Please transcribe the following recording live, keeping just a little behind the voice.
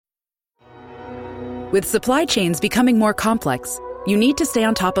With supply chains becoming more complex, you need to stay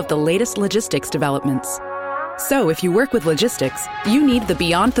on top of the latest logistics developments. So if you work with logistics, you need the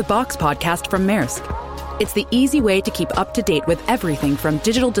Beyond the Box podcast from Maersk. It's the easy way to keep up to date with everything from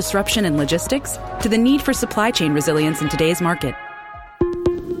digital disruption in logistics to the need for supply chain resilience in today's market.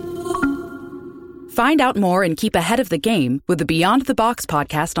 Find out more and keep ahead of the game with the Beyond the Box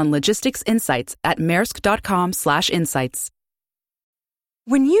podcast on logistics insights at maersk.com/insights.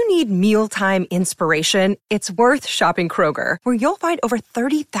 When you need mealtime inspiration, it's worth shopping Kroger, where you'll find over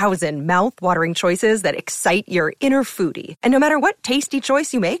 30,000 mouth-watering choices that excite your inner foodie. And no matter what tasty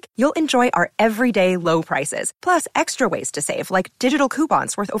choice you make, you'll enjoy our everyday low prices, plus extra ways to save, like digital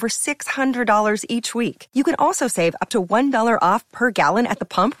coupons worth over $600 each week. You can also save up to $1 off per gallon at the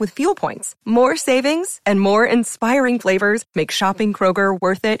pump with fuel points. More savings and more inspiring flavors make shopping Kroger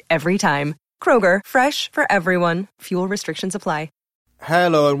worth it every time. Kroger, fresh for everyone. Fuel restrictions apply.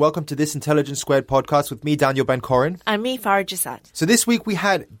 Hello and welcome to this Intelligence Squared podcast with me, Daniel Ben-Corin. And me, Farah Jasad. So this week we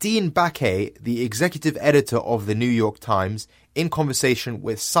had Dean Baquet, the executive editor of the New York Times, in conversation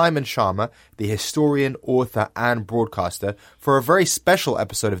with Simon Schama, the historian, author and broadcaster, for a very special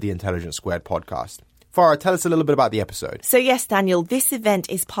episode of the Intelligence Squared podcast. Farah, tell us a little bit about the episode. So yes, Daniel, this event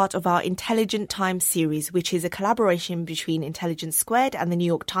is part of our Intelligent Times series, which is a collaboration between Intelligence Squared and the New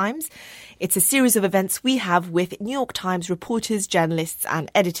York Times. It's a series of events we have with New York Times reporters, journalists and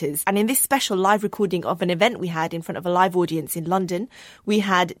editors. And in this special live recording of an event we had in front of a live audience in London, we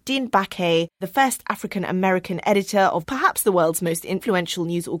had Dean Baquet, the first African-American editor of perhaps the world's most influential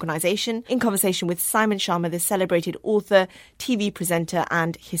news organization, in conversation with Simon Schama, the celebrated author, TV presenter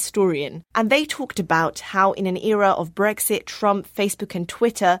and historian. And they talked about how in an era of Brexit, Trump, Facebook and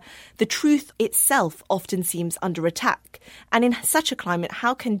Twitter, the truth itself often seems under attack. And in such a climate,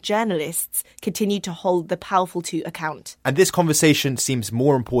 how can journalists continue to hold the powerful to account? And this conversation seems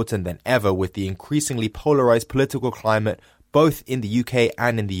more important than ever with the increasingly polarized political climate, both in the UK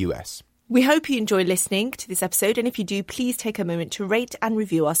and in the US. We hope you enjoy listening to this episode. And if you do, please take a moment to rate and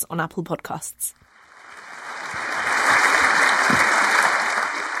review us on Apple Podcasts.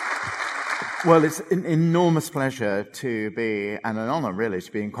 Well, it's an enormous pleasure to be, and an honor really,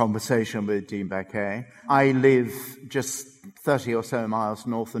 to be in conversation with Dean Baquet. I live just 30 or so miles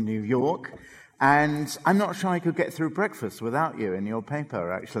north of New York, and I'm not sure I could get through breakfast without you in your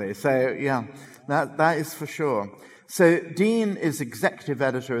paper, actually. So, yeah, that is for sure. So, Dean is executive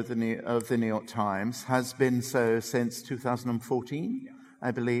editor of the New York Times, has been so since 2014, I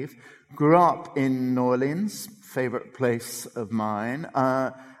believe. Grew up in New Orleans, favorite place of mine.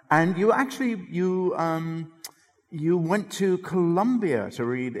 And you went to Columbia to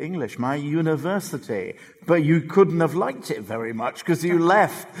read English, my university, but you couldn't have liked it very much because you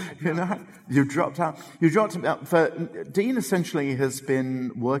left. You dropped out. Dean essentially has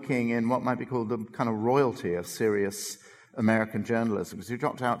been working in what might be called the kind of royalty of serious American journalism, because you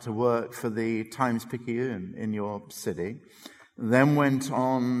dropped out to work for the Times-Picayune in your city. Then went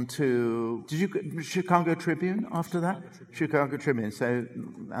on to, Chicago Tribune after that? Chicago Tribune. So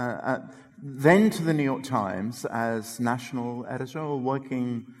then to the New York Times as national editor, or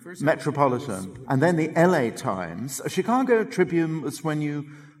working Metropolitan. And then the LA Times. Chicago Tribune was when you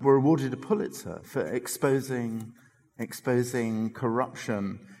were awarded a Pulitzer for exposing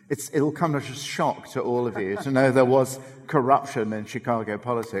corruption. It'll come as a shock to all of you to know there was corruption in Chicago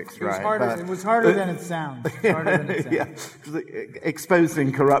politics, right? It was harder than it sounds. Yeah,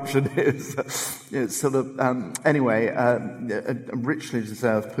 exposing corruption is sort of a richly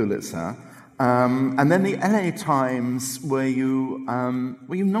deserved Pulitzer. And then the LA Times, were you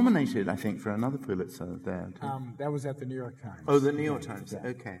nominated, I think, for another Pulitzer there? That was at the New York Times. Oh, the New York Times.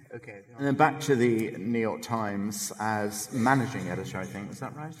 Yeah. Okay. And then back to the New York Times as managing editor, I think. Is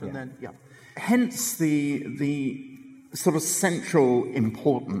that right? Yeah. And then, yeah. Hence the sort of central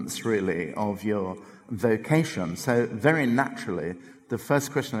importance, really, of your vocation. So very naturally, the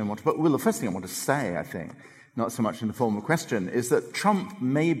first thing I want to say, I think, not so much in the form of a question, is that Trump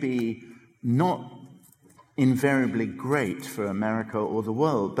may be not invariably great for America or the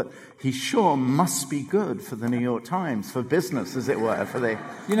world, but he sure must be good for the New York Times, for business, as it were, for the...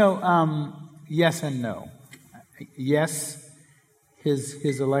 Yes and no. Yes,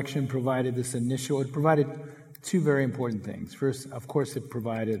 his election provided it provided two very important things. First, of course, it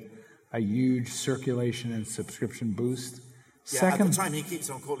provided a huge circulation and subscription boost. Second, at the time, he keeps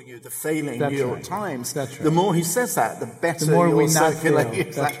on calling you the failing New York Times. That's right. The more he says that, the better the more you'll we not circulate. Fail.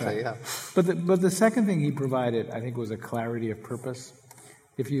 Exactly, right. Yeah. But the second thing he provided, I think, was a clarity of purpose.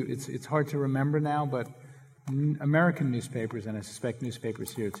 It's hard to remember now, but American newspapers, and I suspect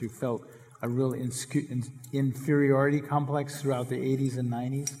newspapers here too, felt a real inferiority complex throughout the 80s and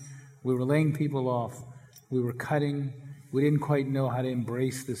 90s. We were laying people off. We were cutting. We didn't quite know how to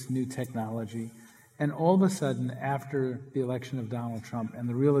embrace this new technology. And all of a sudden, after the election of Donald Trump and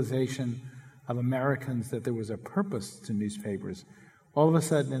the realization of Americans that there was a purpose to newspapers, all of a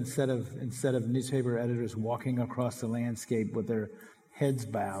sudden, instead of newspaper editors walking across the landscape with their heads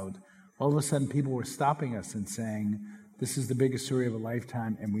bowed, all of a sudden people were stopping us and saying, this is the biggest story of a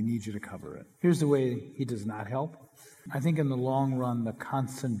lifetime and we need you to cover it. Here's the way he does not help. I think in the long run, the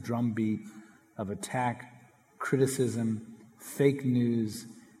constant drumbeat of attack, criticism, fake news,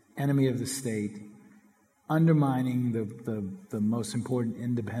 enemy of the state, undermining the most important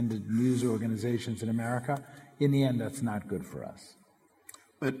independent news organizations in America, in the end, that's not good for us.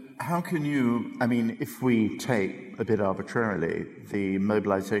 But how can you, I mean, if we take a bit arbitrarily the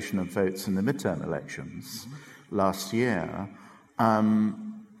mobilization of votes in the midterm elections last year,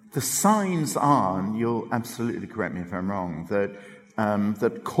 the signs are, and you'll absolutely correct me if I'm wrong,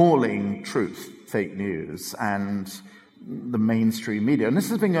 that calling truth fake news and the mainstream media, and this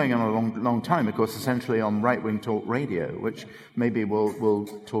has been going on a long time, of course, essentially on right-wing talk radio, which maybe we'll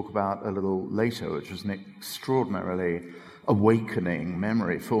talk about a little later, which was an extraordinarily awakening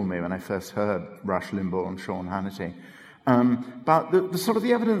memory for me when I first heard Rush Limbaugh and Sean Hannity. But the sort of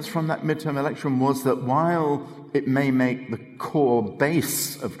the evidence from that midterm election was that while it may make the core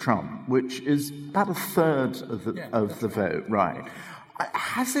base of Trump, which is about a third of the vote, right,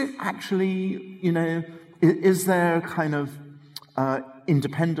 has it actually, is there kind of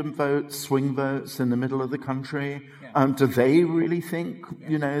independent votes, swing votes in the middle of the country? Do they really think,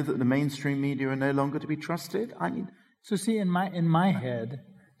 that the mainstream media are no longer to be trusted? I mean, so see, in my head,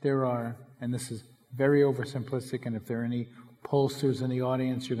 there are, and this is very oversimplistic, and if there are any pollsters in the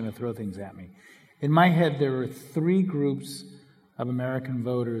audience, you're going to throw things at me. In my head, there are three groups of American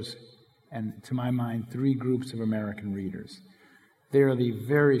voters, and to my mind, three groups of American readers. There are the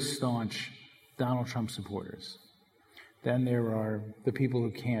very staunch Donald Trump supporters. Then there are the people who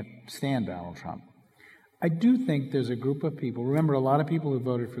can't stand Donald Trump. I do think there's a group of people, remember, a lot of people who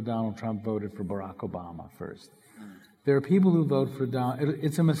voted for Donald Trump voted for Barack Obama first. There are people who vote for Donald.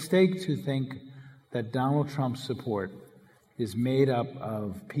 It's a mistake to think that Donald Trump's support is made up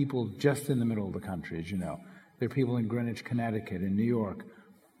of people just in the middle of the country, as you know. There are people in Greenwich, Connecticut, in New York.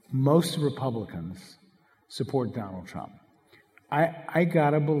 Most Republicans support Donald Trump. I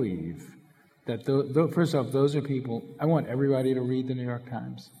gotta believe that, first off, those are people, I want everybody to read the New York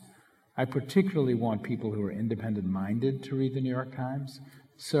Times. I particularly want people who are independent-minded to read the New York Times.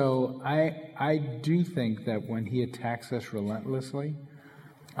 So I do think that when he attacks us relentlessly,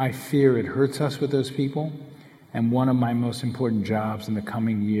 I fear it hurts us with those people. And one of my most important jobs in the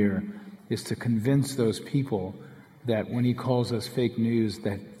coming year is to convince those people that when he calls us fake news,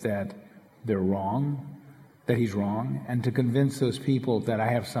 that they're wrong, that he's wrong, and to convince those people that I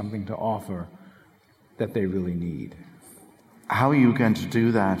have something to offer that they really need. How are you going to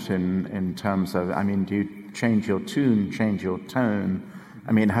do that in terms of, I mean, do you change your tune, change your tone?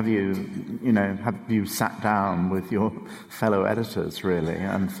 I mean, have you sat down with your fellow editors, really,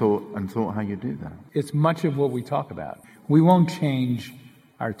 and thought how you do that? It's much of what we talk about. We won't change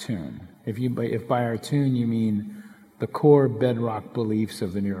our tune. If by our tune you mean the core bedrock beliefs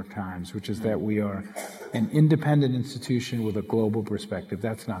of the New York Times, which is that we are an independent institution with a global perspective,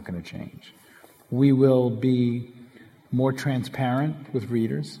 that's not going to change. We will be more transparent with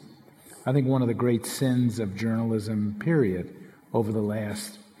readers. I think one of the great sins of journalism, period, over the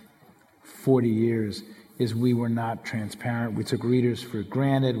last 40 years is we were not transparent. We took readers for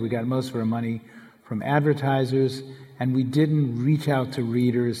granted. We got most of our money from advertisers, and we didn't reach out to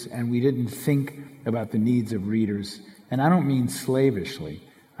readers, and we didn't think about the needs of readers. And I don't mean slavishly.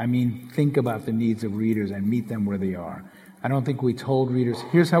 I mean think about the needs of readers and meet them where they are. I don't think we told readers,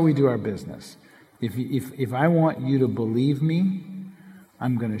 here's how we do our business. If I want you to believe me,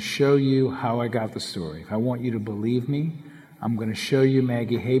 I'm going to show you how I got the story. If I want you to believe me, I'm going to show you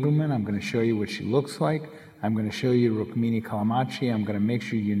Maggie Haberman. I'm going to show you what she looks like. I'm going to show you Rukmini Callimachi. I'm going to make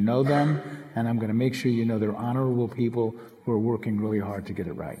sure you know them, and I'm going to make sure you know they're honorable people who are working really hard to get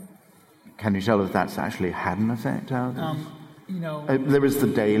it right. Can you tell if that's actually had an effect? There is the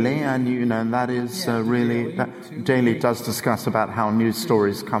Daily, and that is really Daily does discuss about how news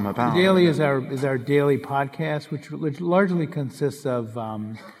stories come about. The Daily is our daily podcast, which largely consists of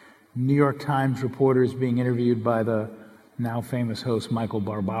New York Times reporters being interviewed by the now famous host Michael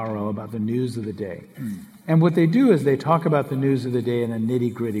Barbaro about the news of the day. And what they do is they talk about the news of the day in a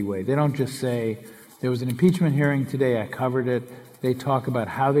nitty-gritty way. They don't just say, there was an impeachment hearing today, I covered it. They talk about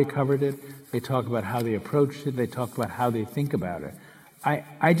how they covered it. They talk about how they approached it. They talk about how they think about it.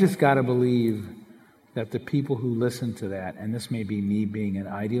 I just got to believe that the people who listen to that, and this may be me being an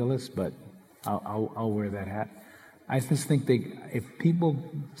idealist, but I'll wear that hat. I just think if people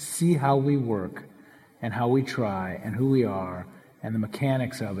see how we work and how we try and who we are and the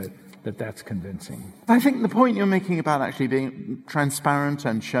mechanics of it, that's convincing. I think the point you're making about actually being transparent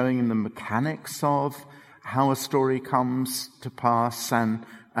and showing the mechanics of how a story comes to pass and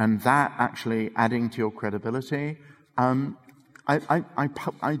that actually adding to your credibility, I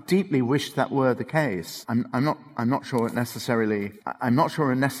deeply wish that were the case. I'm not sure it necessarily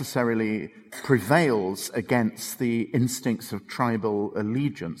prevails against the instincts of tribal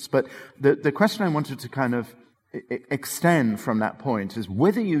allegiance. But the question I wanted to kind of extend from that point is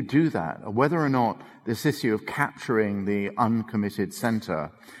whether you do that, or whether or not this issue of capturing the uncommitted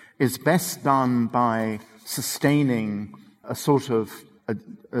center is best done by sustaining a sort of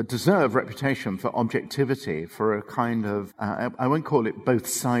a deserved reputation for objectivity, for a kind of, I won't call it both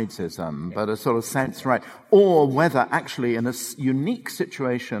sidesism, but a sort of sense, right? Or whether actually in a unique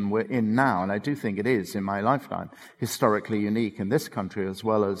situation we're in now, and I do think it is in my lifetime, historically unique in this country as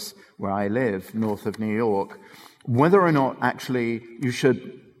well as where I live, north of New York, whether or not actually you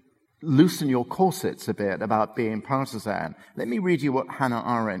should loosen your corsets a bit about being partisan. Let me read you what Hannah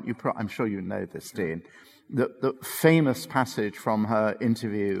Arendt, I'm sure you know this, Dean, the famous passage from her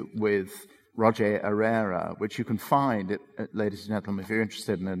interview with Roger Herrera, which you can find, ladies and gentlemen, if you're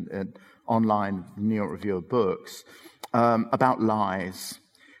interested in online New York Review of Books, about lies.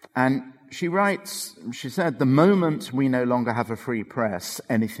 And she writes, she said, "The moment we no longer have a free press,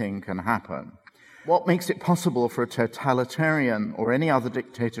 anything can happen. What makes it possible for a totalitarian or any other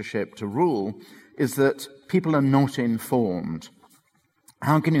dictatorship to rule is that people are not informed.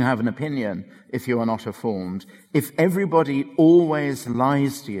 How can you have an opinion if you are not informed? If everybody always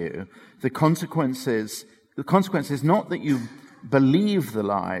lies to you, the consequence is not that you believe the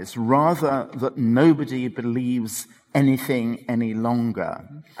lies, rather that nobody believes anything any longer."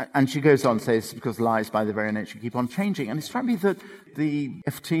 And she goes on to say it's because lies by their very nature keep on changing. And it struck me that the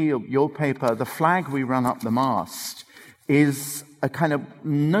FT, your paper, the flag we run up the mast, is a kind of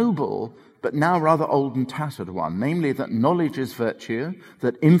noble but now rather old and tattered one, namely that knowledge is virtue,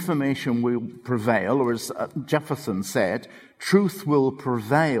 that information will prevail, or as Jefferson said, truth will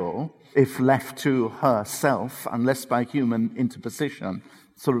prevail if left to herself, unless by human interposition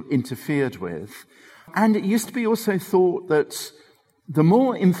sort of interfered with. And it used to be also thought that the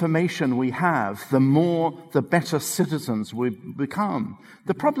more information we have, the better citizens we become.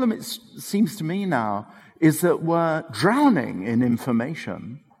 The problem, it seems to me now, is that we're drowning in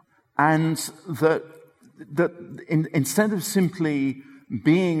information, and that instead of simply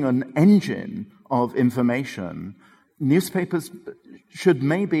being an engine of information, newspapers should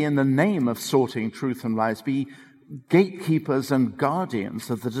maybe, in the name of sorting truth and lies, be gatekeepers and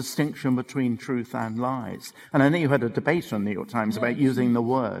guardians of the distinction between truth and lies. And I know you had a debate on the New York Times about using the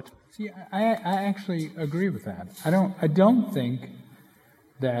word. See, I actually agree with that. I don't think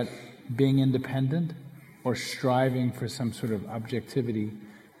that being independent or striving for some sort of objectivity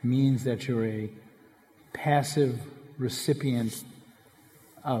means that you're a passive recipient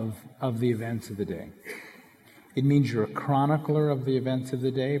of the events of the day. It means you're a chronicler of the events of the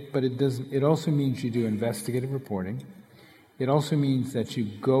day, but it also means you do investigative reporting. It also means that you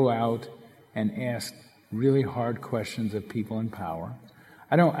go out and ask really hard questions of people in power.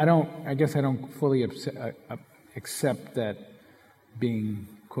 I guess I don't fully accept that being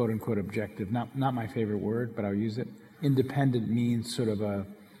quote unquote objective, not my favorite word, but I'll use it. Independent means sort of a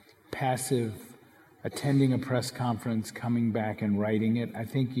passive attending a press conference, coming back and writing it. I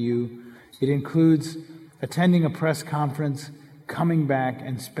think it includes attending a press conference, coming back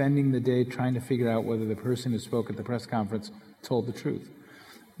and spending the day trying to figure out whether the person who spoke at the press conference told the truth.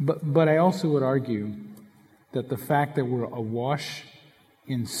 But I also would argue that the fact that we're awash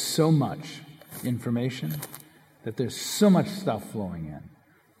in so much information, that there's so much stuff flowing in,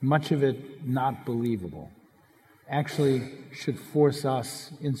 much of it not believable, actually should force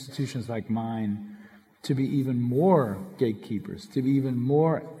us, institutions like mine, to be even more gatekeepers, to even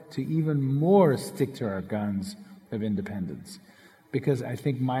more stick to our guns of independence. Because I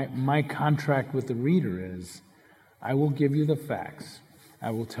think my contract with the reader is, I will give you the facts,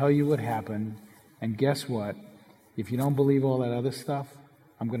 I will tell you what happened, and guess what? If you don't believe all that other stuff,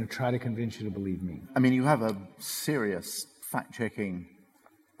 I'm going to try to convince you to believe me. I mean, you have a serious fact-checking.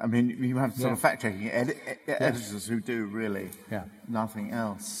 I mean, you have sort of fact-checking editors who do really nothing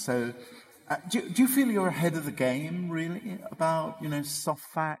else. So, do you feel you're ahead of the game, really, about soft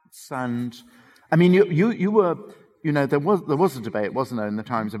facts? And I mean, you were, there was a debate, wasn't there, in the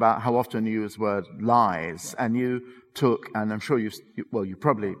Times about how often you use the word lies, and you took, and I'm sure you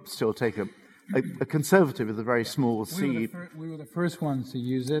probably still take a a conservative with a very small C. We were the first ones to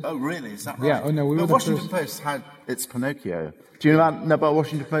use it. Oh, really? Is that right? Yeah. Oh, no, we were the the Washington first. Post had its Pinocchio. Do you know about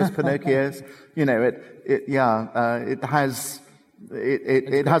Washington Post Pinocchios? You know, it has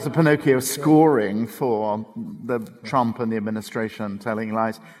a Pinocchio scoring for the Trump and the administration telling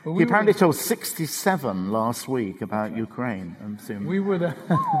lies. He apparently told 67 last week about Ukraine. We were the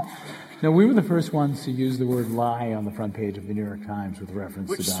first ones to use the word lie on the front page of the New York Times with reference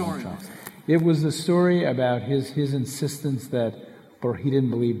to Donald Trump. It was the story about his insistence that he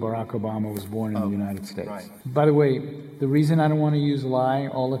didn't believe Barack Obama was born in the United States. Right. By the way, the reason I don't want to use lie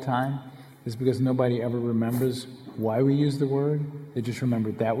all the time is because nobody ever remembers why we use the word. They just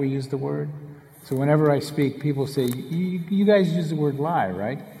remember that we use the word. So whenever I speak, people say, you guys use the word lie,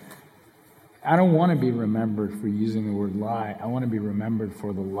 right? I don't want to be remembered for using the word lie. I want to be remembered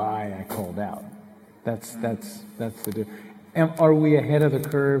for the lie I called out. That's the difference. And are we ahead of the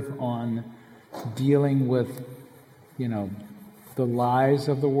curve on dealing with, the lies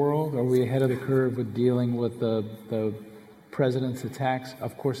of the world? Are we ahead of the curve with dealing with the president's attacks?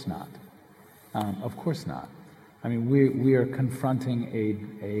 Of course not. Of course not. I mean, we are confronting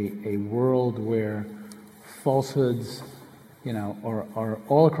a world where falsehoods, are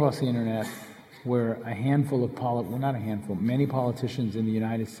all across the internet, where a handful of many politicians in the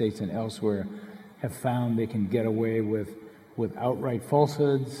United States and elsewhere have found they can get away with outright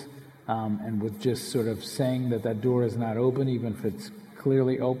falsehoods, and with just sort of saying that door is not open, even if it's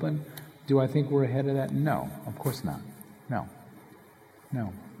clearly open. Do I think we're ahead of that? No, of course not. No.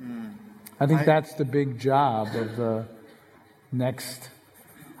 I think that's the big job of the next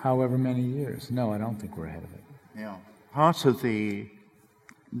however many years. No, I don't think we're ahead of it. Yeah. Part of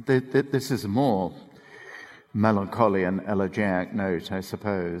this is a more melancholy and elegiac note, I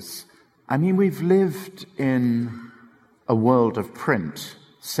suppose. I mean, we've lived in a world of print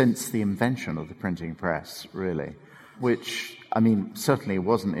since the invention of the printing press, really, which, certainly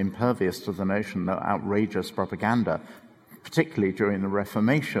wasn't impervious to the notion that outrageous propaganda, particularly during the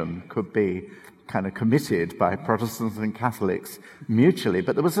Reformation, could be kind of committed by Protestants and Catholics mutually.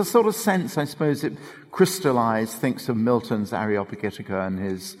 But there was a sort of sense, I suppose, it crystallized, thinks of Milton's Areopagitica and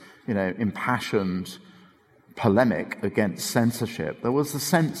his, impassioned polemic against censorship. There was a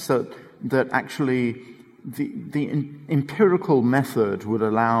sense that actually the empirical method would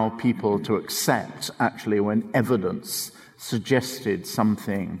allow people to accept, actually, when evidence suggested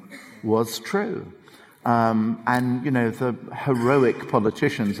something was true. The heroic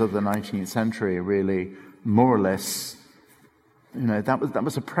politicians of the 19th century really, more or less, that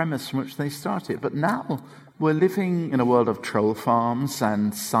was a premise from which they started. But now we're living in a world of troll farms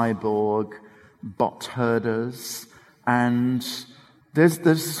and cyborg bot herders, and there's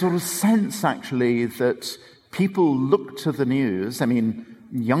a sort of sense, actually, that people look to the news.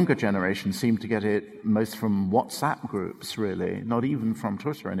 Younger generations seem to get it most from WhatsApp groups, really, not even from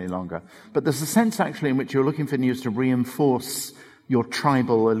Twitter any longer. But there's a sense, actually, in which you're looking for news to reinforce your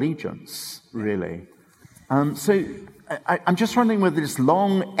tribal allegiance, really. So I'm just wondering whether this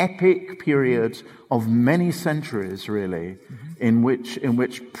long, epic period of many centuries, really, in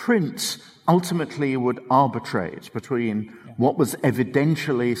which print ultimately would arbitrate between what was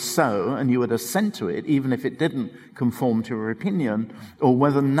evidentially so, and you would assent to it, even if it didn't conform to your opinion, or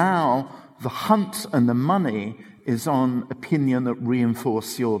whether now the hunt and the money is on opinion that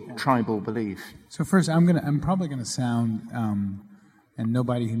reinforce your tribal belief. So first, I'm probably going to sound, and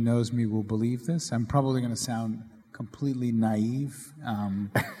nobody who knows me will believe this, I'm probably going to sound completely naive.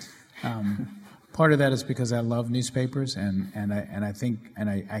 Part of that is because I love newspapers, and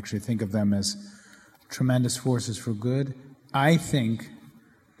I actually think of them as tremendous forces for good. I think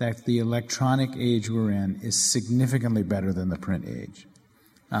that the electronic age we're in is significantly better than the print age.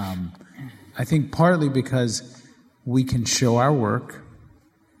 I think partly because we can show our work.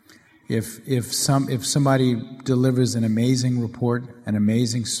 If somebody delivers an amazing report, an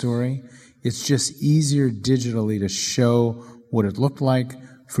amazing story, it's just easier digitally to show what it looked like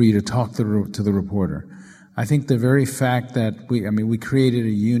for you to talk to the reporter. I think the very fact that we created a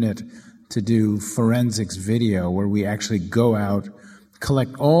unit to do forensics video where we actually go out,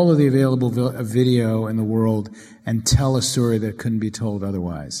 collect all of the available video in the world, and tell a story that couldn't be told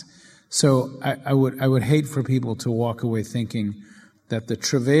otherwise. So I would hate for people to walk away thinking that the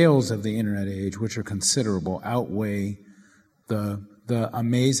travails of the internet age, which are considerable, outweigh the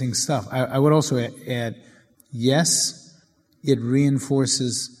amazing stuff. I would also add, yes, it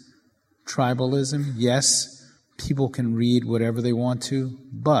reinforces tribalism. Yes, people can read whatever they want to,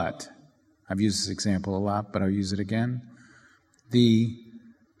 but I've used this example a lot, but I'll use it again. The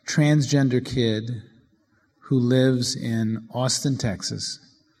transgender kid who lives in Austin, Texas,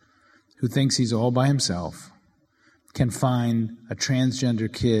 who thinks he's all by himself can find a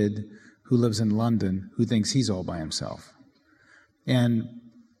transgender kid who lives in London who thinks he's all by himself. And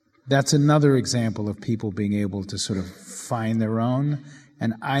that's another example of people being able to sort of find their own.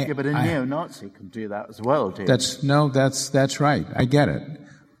 And but a neo-Nazi can do that as well, do you? That's right. I get it.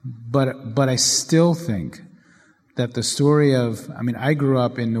 But I still think that the story of, I grew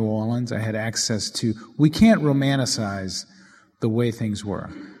up in New Orleans. I had access to, we can't romanticize the way things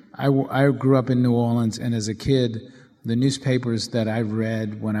were. I grew up in New Orleans, and as a kid, the newspapers that I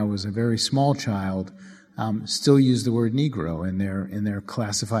read when I was a very small child still use the word Negro in their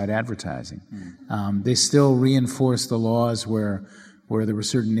classified advertising. They still reinforce the laws where there were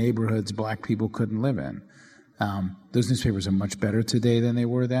certain neighborhoods black people couldn't live in. Those newspapers are much better today than they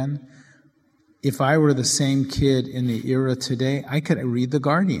were then. If I were the same kid in the era today, I could read The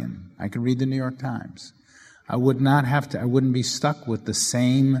Guardian. I could read the New York Times. I wouldn't be stuck with the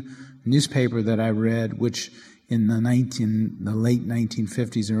same newspaper that I read, which in the late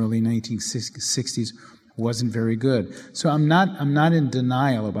 1950s, early 1960s wasn't very good. So I'm not in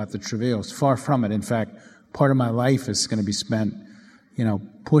denial about the travails. Far from it. In fact, part of my life is going to be spent,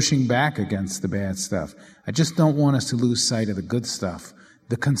 pushing back against the bad stuff. I just don't want us to lose sight of the good stuff,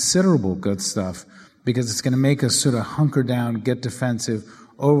 the considerable good stuff, because it's going to make us sort of hunker down, get defensive,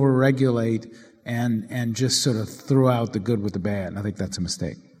 over-regulate, and just sort of throw out the good with the bad. And I think that's a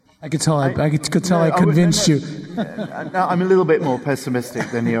mistake. I could tell I convinced you. No, I'm a little bit more pessimistic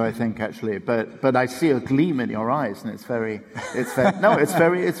than you, I think, actually. But I see a gleam in your eyes, and it's very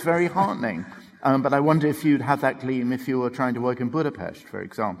heartening. But I wonder if you'd have that gleam if you were trying to work in Budapest, for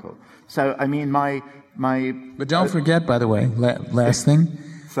example. So, my. But don't forget, by the way, last thing.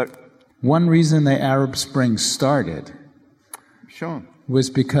 So, one reason the Arab Spring started. Sure. Was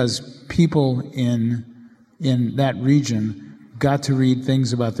because people in that region got to read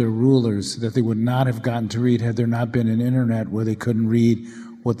things about their rulers that they would not have gotten to read had there not been an internet where they couldn't read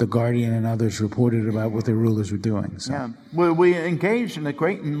what The Guardian and others reported about what their rulers were doing. So. Yeah, well, we're engaged in a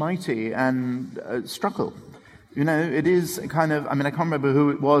great and mighty struggle. It is kind of, I can't remember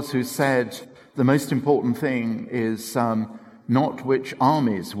who it was who said the most important thing is not which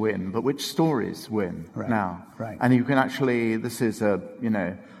armies win, but which stories win now. Right. And you can actually, this is a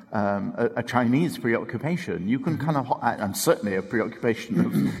Chinese preoccupation. You can kind of, and certainly a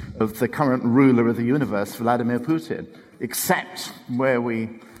preoccupation of the current ruler of the universe, Vladimir Putin, except where we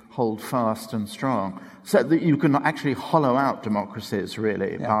hold fast and strong. So that you can actually hollow out democracies,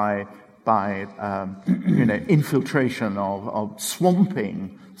 really, by infiltration of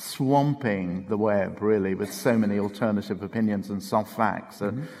swamping the web, really, with so many alternative opinions and soft facts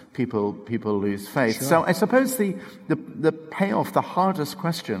that people lose faith. Sure. So I suppose the payoff, the hardest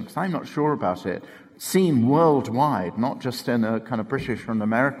question, because I'm not sure about it, seen worldwide, not just in a kind of British or an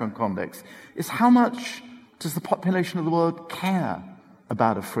American context, is how much does the population of the world care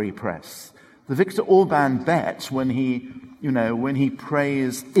about a free press? The Viktor Orban bet when he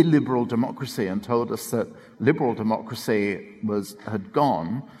praised illiberal democracy and told us that liberal democracy had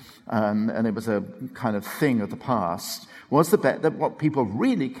gone, and it was a kind of thing of the past, was the bet that what people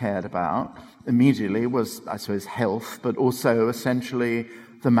really cared about immediately was, I suppose, health, but also essentially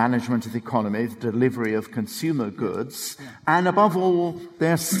the management of the economy, the delivery of consumer goods, and above all,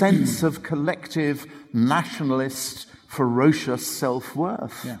 their sense of collective nationalist, ferocious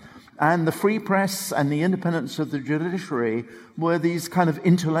self-worth. Yeah. And the free press and the independence of the judiciary were these kind of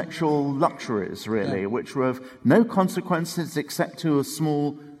intellectual luxuries, really, which were of no consequences except to a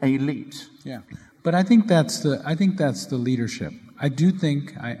small elite. Yeah, but I think that's the leadership. I do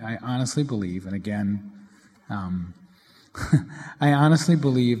think, I honestly believe, and again, I honestly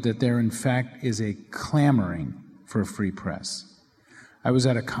believe that there, in fact, is a clamoring for a free press. I was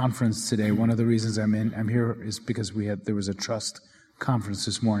at a conference today. One of the reasons I'm here is because there was a trust conference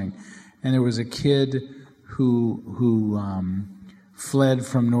this morning, and there was a kid who fled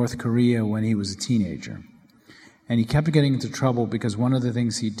from North Korea when he was a teenager, and he kept getting into trouble because one of the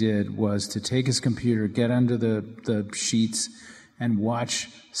things he did was to take his computer, get under the sheets, and watch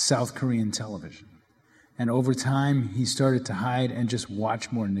South Korean television. And over time, he started to hide and just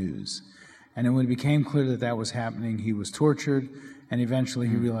watch more news. And then when it became clear that was happening, he was tortured, and eventually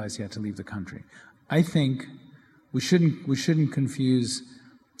he realized he had to leave the country. I think we shouldn't confuse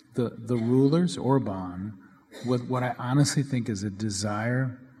the rulers, Orban, with what I honestly think is a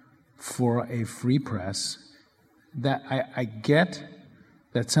desire for a free press. That I get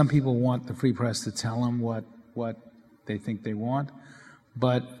that some people want the free press to tell them what they think they want,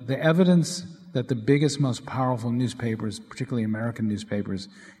 but the evidence that the biggest, most powerful newspapers, particularly American newspapers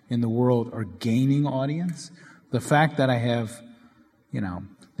in the world, are gaining audience, the fact that I have,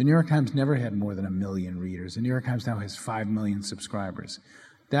 The New York Times never had more than 1 million readers. The New York Times now has 5 million subscribers.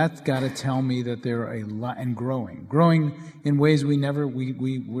 That's got to tell me that there are a lot, and growing in ways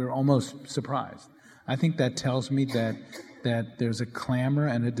we're almost surprised. I think that tells me that there's a clamor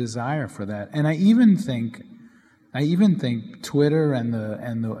and a desire for that. And I even think Twitter and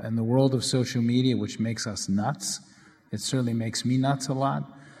the world of social media, which makes us nuts, it certainly makes me nuts a lot,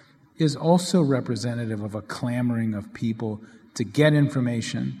 is also representative of a clamoring of people to get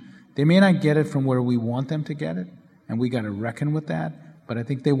information. They may not get it from where we want them to get it, and we got to reckon with that. But I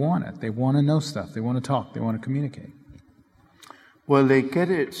think they want it. They want to know stuff. They want to talk. They want to communicate. Well, they get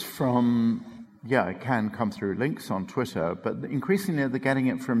it from, it can come through links on Twitter, but increasingly they're getting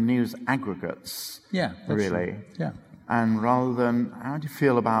it from news aggregates. Yeah, that's really. True. Yeah. And rather than, how do you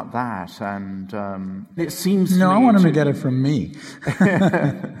feel about that? And it seems No, I want them to get it from me.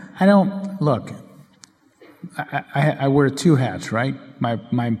 I don't, look, I wear 2 hats, right?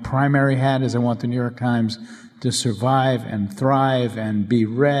 My primary hat is I want the New York Times to survive and thrive and be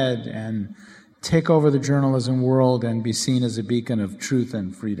read and take over the journalism world and be seen as a beacon of truth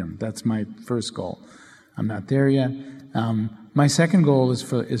and freedom. That's my first goal. I'm not there yet. My second goal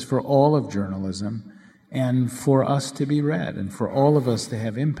is for all of journalism and for us to be read and for all of us to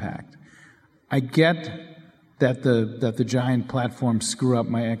have impact. I get that the giant platforms screw up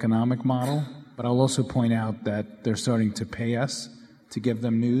my economic model, but I'll also point out that they're starting to pay us to give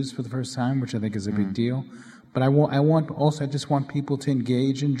them news for the first time, which I think is a big deal. But I just want people to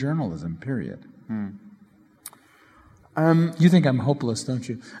engage in journalism, period. You think I'm hopeless, don't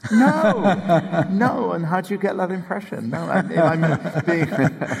you? No. And how do you get that impression? No,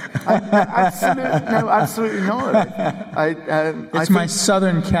 absolutely not. It's my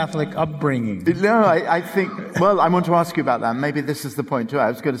Southern Catholic upbringing. No, I think. Well, I want to ask you about that. Maybe this is the point too. I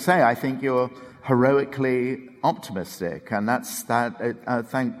was going to say, I think you're heroically optimistic, and that's that.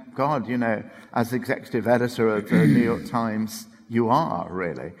 Thank God, as executive editor of the New York Times, you are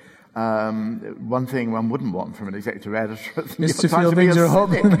really. One thing one wouldn't want from an executive editor of the New York to Times feel things are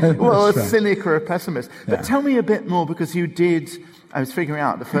hopeless. Well, a cynic or a pessimist. But tell me a bit more, because you did. I was figuring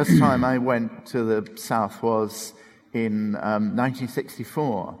out the first time I went to the South was in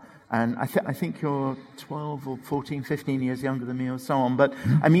 1964. And I think you're 12 or 14, 15 years younger than me or so on. But,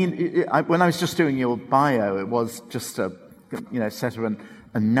 I mean, when I was just doing your bio, it was just a set of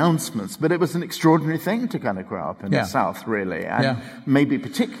announcements. But it was an extraordinary thing to kind of grow up in the South, really. And maybe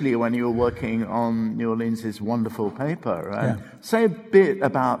particularly when you were working on New Orleans' wonderful paper. And say a bit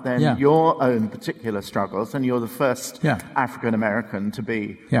about then your own particular struggles. And you're the first African-American to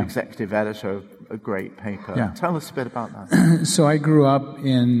be executive editor of a great paper. Tell us a bit about that. So I grew up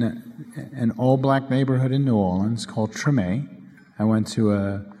in an all-black neighborhood in New Orleans called Treme. I went to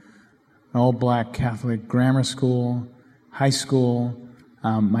an all-black Catholic grammar school, high school.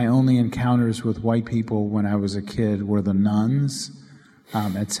 My only encounters with white people when I was a kid were the nuns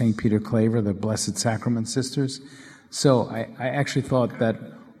at St. Peter Claver, the Blessed Sacrament Sisters. So I actually thought that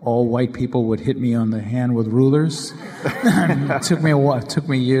all white people would hit me on the hand with rulers. It took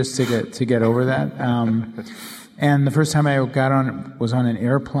me years to get over that. And the first time I was on an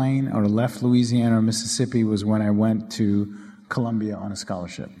airplane or left Louisiana or Mississippi was when I went to Columbia on a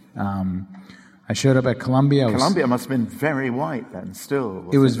scholarship. I showed up at Columbia. Columbia must have been very white then, still.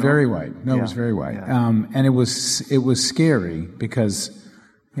 It was very white. No, it was very white. And it was scary because,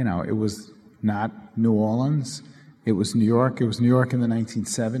 it was not New Orleans. It was New York. It was New York in the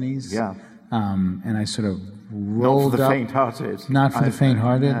 1970s. Yeah. And I sort of rolled up. Not for the faint-hearted. Not for the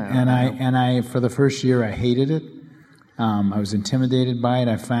faint-hearted. And I, for the first year, I hated it. I was intimidated by it.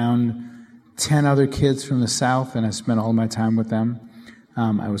 I found 10 other kids from the South, and I spent all my time with them.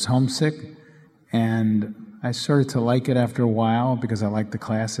 I was homesick, and I started to like it after a while because I liked the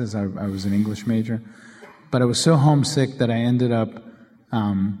classes. I was an English major. But I was so homesick that I ended up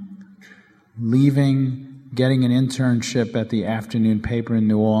leaving, getting an internship at the afternoon paper in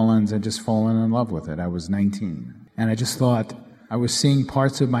New Orleans, and just falling in love with it. I was 19. And I just thought I was seeing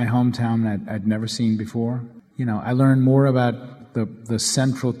parts of my hometown that I'd never seen before. I learned more about the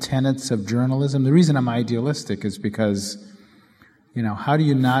central tenets of journalism. The reason I'm idealistic is because, how do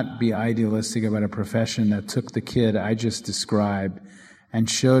you not be idealistic about a profession that took the kid I just described and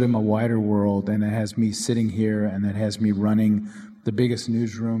showed him a wider world, and it has me sitting here, and it has me running the biggest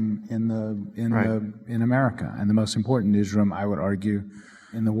newsroom in America, and the most important newsroom, I would argue,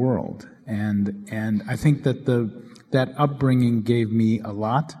 in the world. And I think that that upbringing gave me a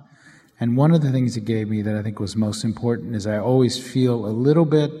lot. And one of the things it gave me that I think was most important is I always feel a little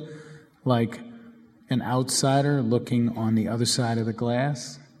bit like an outsider looking on the other side of the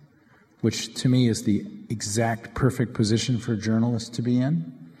glass, which to me is the exact perfect position for a journalist to be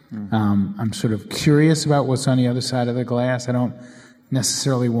in. I'm sort of curious about what's on the other side of the glass. I don't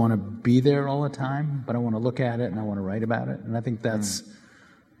necessarily want to be there all the time, but I want to look at it and I want to write about it. And I think that's,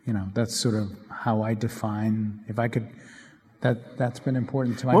 that's sort of how I define, if I could, that's been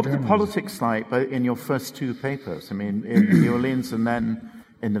important to my What journalism. were the politics like in your first two papers? I mean, in New Orleans and then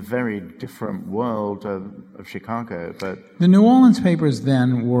in the very different world of Chicago. But the New Orleans papers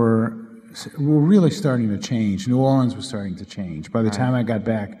then were really starting to change. New Orleans was starting to change. By the time I got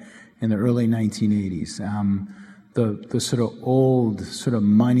back in the early 1980s, the sort of old, sort of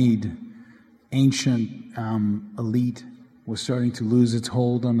moneyed, ancient elite was starting to lose its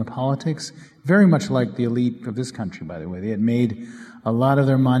hold on the politics, very much like the elite of this country, by the way. They had made a lot of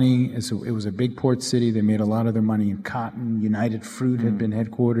their money. It was a big port city. They made a lot of their money in cotton. United Fruit had been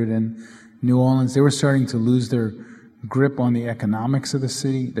headquartered in New Orleans. They were starting to lose their grip on the economics of the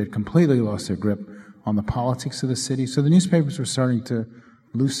city. They'd completely lost their grip on the politics of the city. So the newspapers were starting to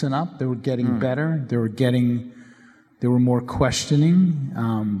loosen up. They were getting better. They were more questioning,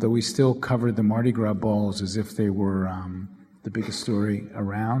 though we still covered the Mardi Gras balls as if they were the biggest story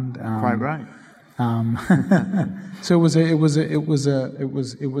around. Quite right. So it was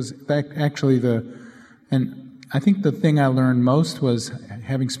actually and I think the thing I learned most was,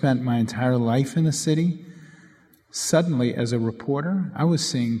 having spent my entire life in the city, suddenly as a reporter, I was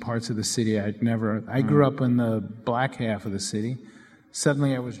seeing parts of the city I grew up in the black half of the city.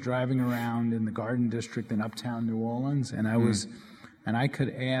 Suddenly I was driving around in the Garden District in uptown New Orleans, and I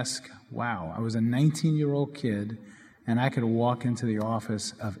could ask, I was a 19-year-old kid, and I could walk into the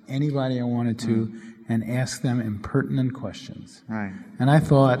office of anybody I wanted to and ask them impertinent questions. Right. And I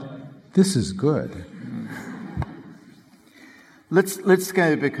thought, this is good. Let's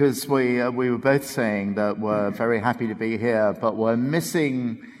go, because we were both saying that we're very happy to be here, but we're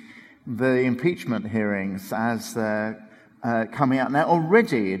missing the impeachment hearings as they're coming out now.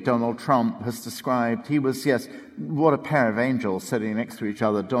 Already Donald Trump has described, what a pair of angels sitting next to each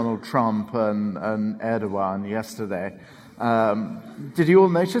other, Donald Trump and Erdogan yesterday. Did you all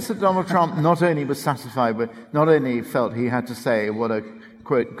notice that Donald Trump not only was satisfied with, not only felt he had to say what a,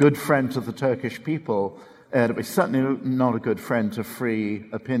 quote, good friend to the Turkish people, Erdogan, certainly not a good friend to free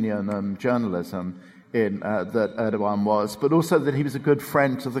opinion and journalism that Erdogan was, but also that he was a good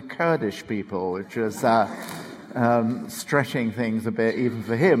friend to the Kurdish people, which is stretching things a bit even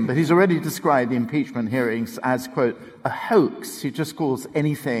for him. But he's already described the impeachment hearings as, quote, a hoax. He just calls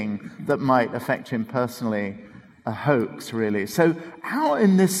anything that might affect him personally a hoax, really. So how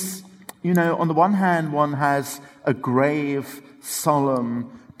in this, on the one hand, one has a grave,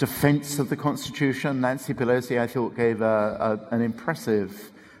 solemn defense of the Constitution. Nancy Pelosi, I thought, gave an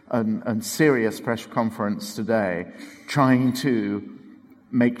impressive and serious press conference today, trying to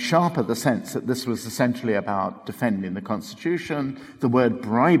make sharper the sense that this was essentially about defending the Constitution. The word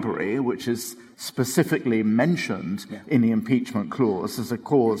bribery, which is specifically mentioned in the impeachment clause as a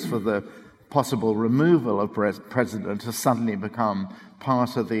cause for the possible removal of president, has suddenly become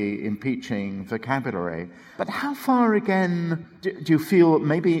part of the impeaching vocabulary. But how far, again, do you feel,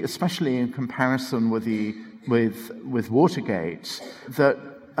 maybe especially in comparison with Watergate, that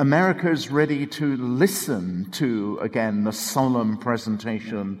America is ready to listen to, again, the solemn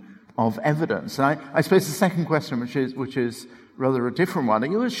presentation of evidence? And I suppose the second question, which is rather a different one, are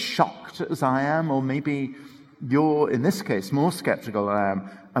you as shocked as I am, or maybe you're, in this case, more skeptical than I am,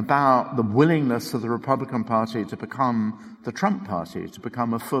 about the willingness of the Republican Party to become the Trump Party, to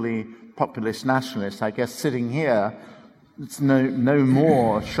become a fully populist nationalist? I guess sitting here, it's no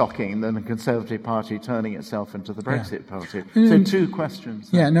more shocking than the Conservative Party turning itself into the Brexit Party. So two questions.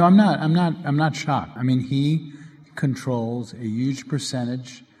 Yeah, no, I'm not shocked. I mean, he controls a huge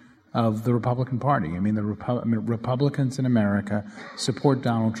percentage of the Republican Party. I mean, Republicans in America support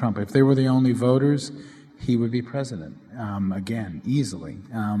Donald Trump. If they were the only voters, he would be president, again, easily.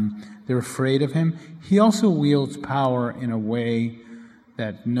 They're afraid of him. He also wields power in a way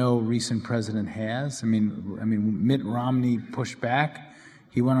that no recent president has. I mean, Mitt Romney pushed back.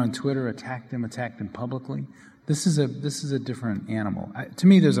 He went on Twitter, attacked him publicly. This is a different animal. To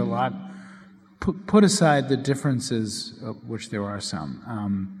me, there's a lot. Put aside the differences, of which there are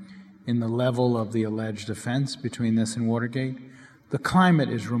some, in the level of the alleged offense between this and Watergate. The climate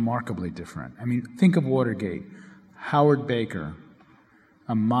is remarkably different. I mean, think of Watergate. Howard Baker,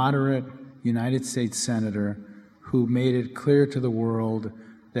 a moderate United States senator who made it clear to the world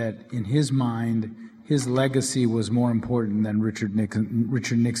that in his mind, his legacy was more important than Richard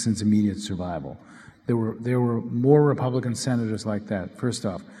Nixon's immediate survival. There were more Republican senators like that. First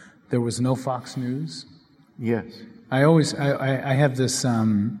off, there was no Fox News. Yes. I have this.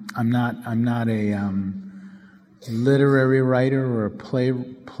 I'm not a literary writer or a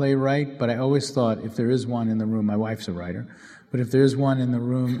playwright, but I always thought if there is one in the room, my wife's a writer, but if there is one in the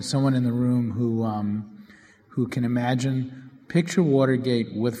room, someone in the room who can imagine, picture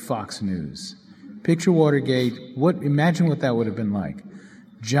Watergate with Fox News. Picture Watergate, imagine what that would have been like.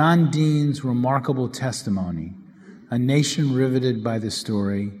 John Dean's remarkable testimony, a nation riveted by the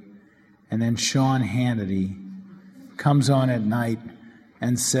story, and then Sean Hannity comes on at night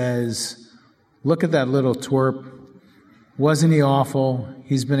and says, look at that little twerp. Wasn't he awful?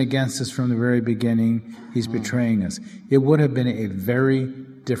 He's been against us from the very beginning. He's betraying us. It would have been a very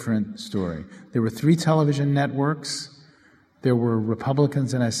different story. There were 3 television networks. There were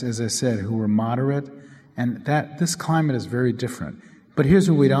Republicans, and as I said, who were moderate. And this climate is very different. But here's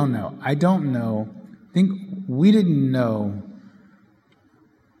what we don't know. I think we didn't know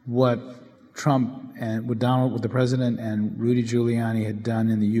what Trump and what the president and Rudy Giuliani had done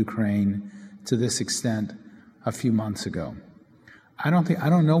in the Ukraine to this extent a few months ago. I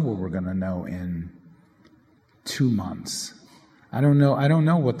don't know what we're going to know in 2 months. I don't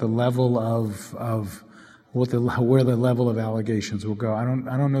know what the level where the level of allegations will go. I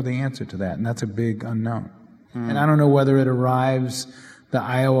don't know the answer to that, and that's a big unknown. And I don't know whether it arrives. The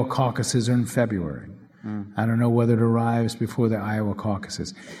Iowa caucuses are in February. I don't know whether it arrives before the Iowa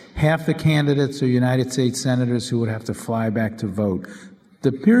caucuses. Half the candidates are United States senators who would have to fly back to vote.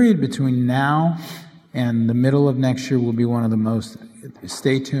 The period between now and the middle of next year will be one of the most,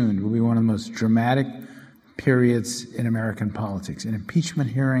 stay tuned, will be one of the most dramatic periods in American politics. An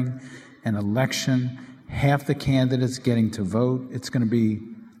impeachment hearing, an election, half the candidates getting to vote. It's going to be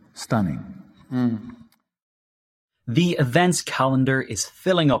stunning. The events calendar is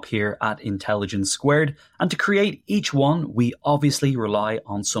filling up here at Intelligence Squared, and to create each one, we obviously rely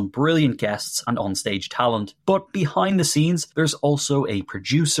on some brilliant guests and onstage talent. But behind the scenes, there's also a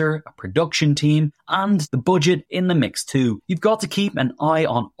producer, a production team, and the budget in the mix too. You've got to keep an eye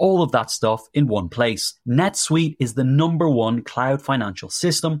on all of that stuff in one place. NetSuite is the #1 cloud financial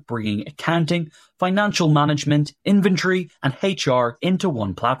system, bringing accounting, financial management, inventory, and HR into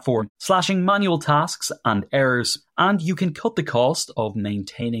one platform, slashing manual tasks and errors. And you can cut the cost of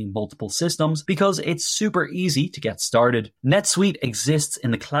maintaining multiple systems because it's super easy to get started. NetSuite exists in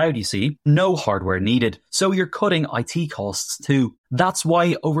the cloud, you see, no hardware needed, so you're cutting IT costs too. That's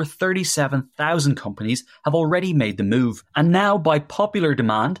why over 37,000 companies have already made the move. And now, by popular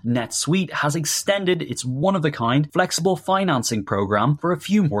demand, NetSuite has extended its one-of-a-kind flexible financing program for a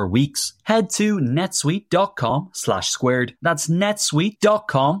few more weeks. Head to netsuite.com/squared. That's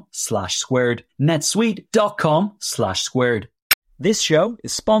netsuite.com/squared. netsuite.com/squared. This show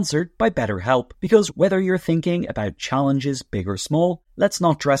is sponsored by BetterHelp, because whether you're thinking about challenges big or small, let's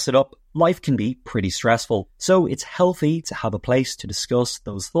not dress it up. Life can be pretty stressful, so it's healthy to have a place to discuss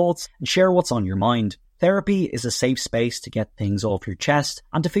those thoughts and share what's on your mind. Therapy is a safe space to get things off your chest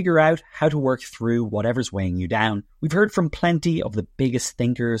and to figure out how to work through whatever's weighing you down. We've heard from plenty of the biggest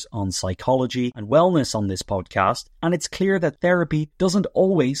thinkers on psychology and wellness on this podcast, and it's clear that therapy doesn't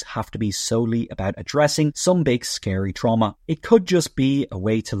always have to be solely about addressing some big scary trauma. It could just be a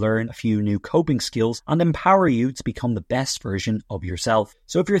way to learn a few new coping skills and empower you to become the best version of yourself.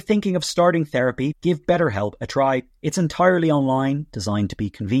 So if you're thinking of starting therapy, give BetterHelp a try. It's entirely online, designed to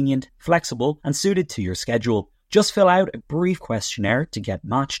be convenient, flexible, and suited to your schedule. Just fill out a brief questionnaire to get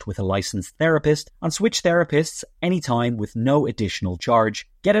matched with a licensed therapist and switch therapists anytime with no additional charge.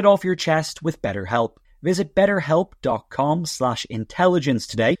 Get it off your chest with BetterHelp. Visit betterhelp.com/intelligence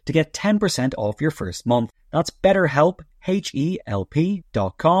today to get 10% off your first month. That's BetterHelp,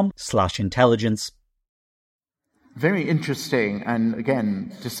 HELP.com/intelligence. Very interesting and,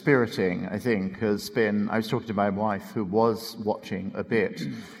 again, dispiriting, I think, has been... I was talking to my wife, who was watching a bit,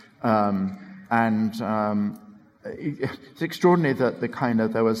 it's extraordinary that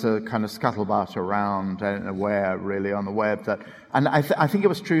there was a kind of scuttlebutt around, I don't know where, really, on the web. And I think it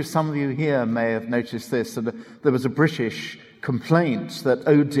was true, some of you here may have noticed this, that there was a British complaint that,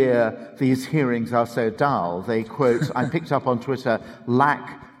 oh dear, these hearings are so dull. They quote, I picked up on Twitter,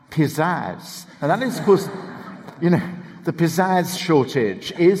 lack pizzazz. And that is, of course... the pizzazz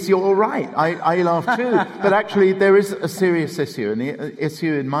shortage is, you're right, I laugh too. But actually, there is a serious issue. And the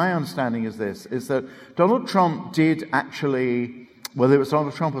issue, in my understanding, is that Donald Trump did actually, whether it was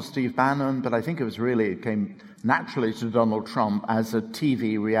Donald Trump or Steve Bannon, but I think it came naturally to Donald Trump as a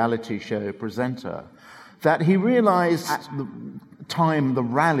TV reality show presenter, that he realized at the time the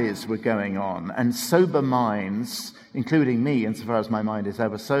rallies were going on, and sober minds, including me, insofar as my mind is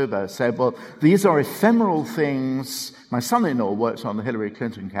ever sober, said, well, these are ephemeral things. My son-in-law worked on the Hillary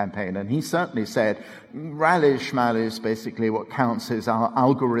Clinton campaign, and he certainly said rallies-schmallies, basically what counts is our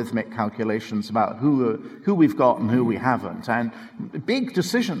algorithmic calculations about who we've got and who we haven't. And big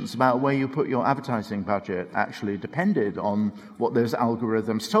decisions about where you put your advertising budget actually depended on what those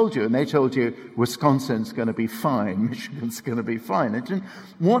algorithms told you. And they told you Wisconsin's going to be fine, Michigan's going to be fine. And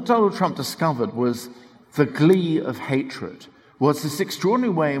what Donald Trump discovered was the glee of hatred, was this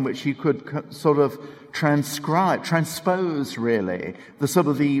extraordinary way in which he could sort of transpose really,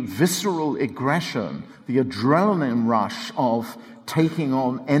 the visceral aggression, the adrenaline rush of taking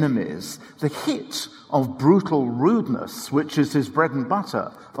on enemies, the hit of brutal rudeness, which is his bread and butter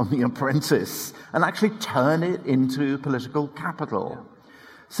on The Apprentice, and actually turn it into political capital.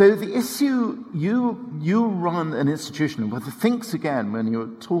 So the issue, you run an institution that thinks again when you're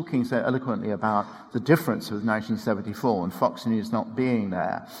talking so eloquently about the difference with 1974 and Fox News not being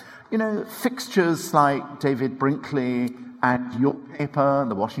there. You know, fixtures like David Brinkley and your paper,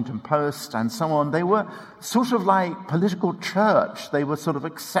 the Washington Post, and so on, they were sort of like political church. They were sort of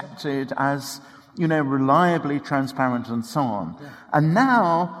accepted as, you know, reliably transparent and so on. Yeah. And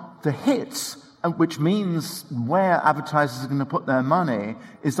now the hits, which means where advertisers are going to put their money,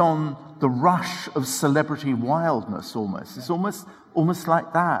 is on the rush of celebrity wildness almost. It's almost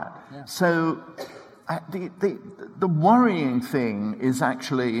like that. Yeah. So the worrying thing is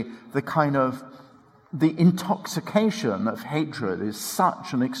actually the kind of the intoxication of hatred is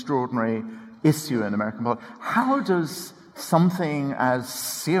such an extraordinary issue in American politics. How does something as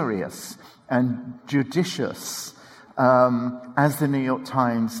serious and judicious as the New York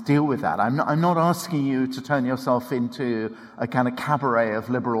Times deal with that? I'm not asking you to turn yourself into a kind of cabaret of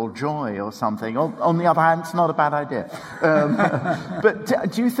liberal joy or something. On the other hand, it's not a bad idea.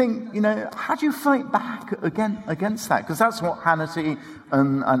 But do you think, you know, how do you fight back against that? Because that's what Hannity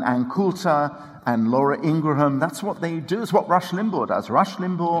and Ann Coulter and Laura Ingraham, that's what they do. It's what Rush Limbaugh does. Rush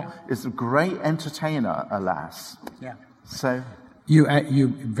Limbaugh is a great entertainer, alas. Yeah. So you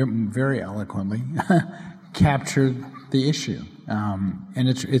very eloquently captured the issue, and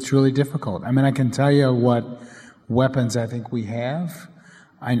it's really difficult. I mean, I can tell you what weapons I think we have.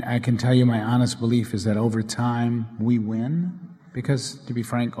 I can tell you my honest belief is that over time we win, because to be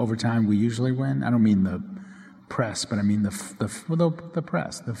frank, over time we usually win. I don't mean the press, but I mean the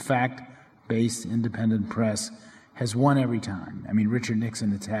press. The fact-based independent press has won every time. I mean, Richard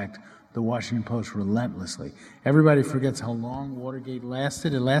Nixon attacked the Washington Post relentlessly. Everybody forgets how long Watergate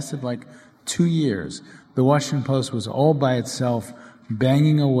lasted. It lasted like 2 years. The Washington Post was all by itself,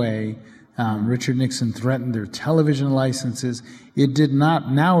 banging away. Richard Nixon threatened their television licenses. It did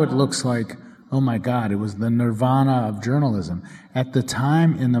not. Now it looks like, oh my God, it was the nirvana of journalism. At the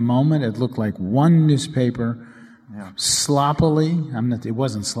time, in the moment, it looked like one newspaper sloppily, it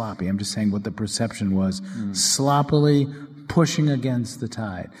wasn't sloppy, I'm just saying what the perception was, sloppily pushing against the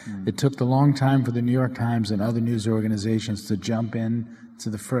tide. It took a long time for the New York Times and other news organizations to jump in to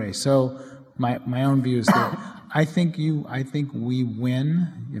the fray. So my own view is that I think we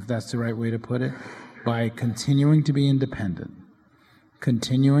win, if that's the right way to put it, by continuing to be independent,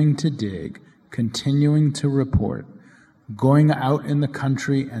 continuing to dig, continuing to report, going out in the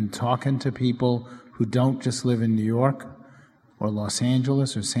country and talking to people who don't just live in New York or Los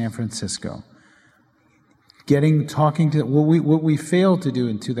Angeles or San Francisco. Talking to what we failed to do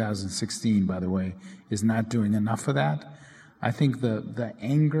in 2016, by the way, is not doing enough of that. I think the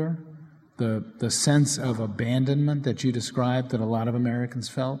anger, the sense of abandonment that you described that a lot of Americans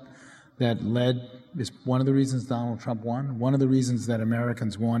felt, that is one of the reasons Donald Trump won. One of the reasons that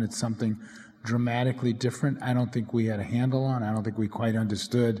Americans won, it's something dramatically different. I don't think we had a handle on. I don't think we quite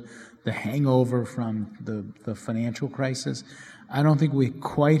understood the hangover from the financial crisis. I don't think we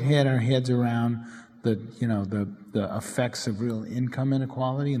quite had our heads around the effects of real income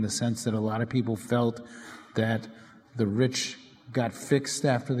inequality, in the sense that a lot of people felt that the rich got fixed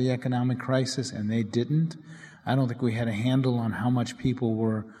after the economic crisis and they didn't. I don't think we had a handle on how much people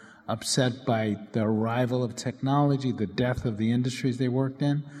were upset by the arrival of technology, the death of the industries they worked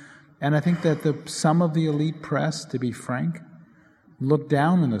in. And I think that some of the elite press, to be frank, looked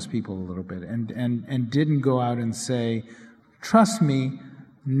down on those people a little bit and didn't go out and say, trust me.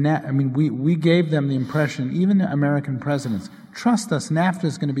 We gave them the impression, even the American presidents, trust us, NAFTA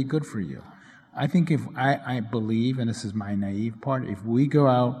is going to be good for you. I think if I believe, and this is my naive part, if we go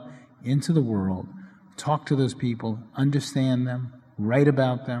out into the world, talk to those people, understand them, write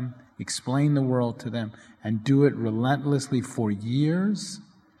about them, explain the world to them, and do it relentlessly for years,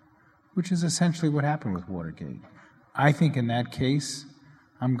 which is essentially what happened with Watergate. I think in that case,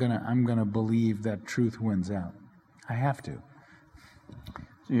 I'm gonna believe that truth wins out. I have to.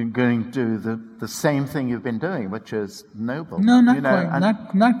 you're going to do the same thing you've been doing, which is noble. No, not quite.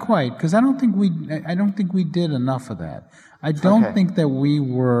 Not quite, because I don't think we did enough of that. I don't think that we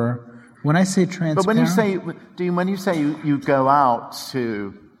were. When I say transparent, but when you say you go out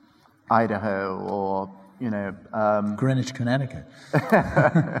to Idaho or Greenwich, Connecticut,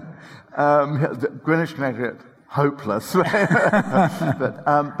 Greenwich, Connecticut. Hopeless.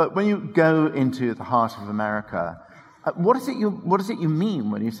 But when you go into the heart of America, what is it you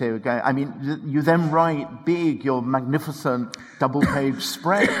mean when you say we're going? I mean, you then write big, your magnificent double-page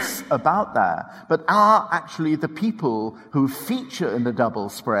spreads about that. But are actually the people who feature in the double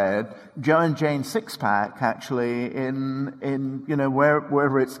spread Joe and Jane Sixpack actually in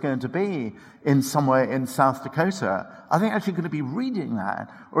wherever it's going to be somewhere in South Dakota? Are they actually going to be reading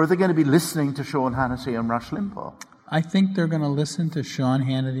that, or are they going to be listening to Sean Hannity and Rush Limbaugh? I think they're going to listen to Sean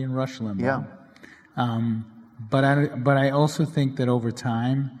Hannity and Rush Limbaugh. Yeah. But I also think that over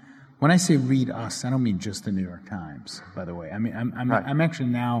time, when I say read us, I don't mean just the New York Times. By the way, I mean I'm actually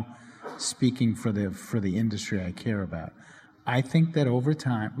now speaking for the industry I care about. I think that over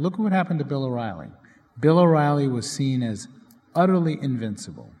time, look at what happened to Bill O'Reilly. Bill O'Reilly was seen as utterly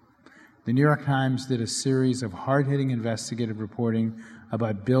invincible. The New York Times did a series of hard-hitting investigative reporting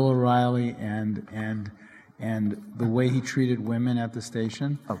about Bill O'Reilly and the way he treated women at the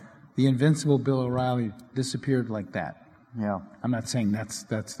station. Oh. The invincible Bill O'Reilly disappeared like that. Yeah. I'm not saying that's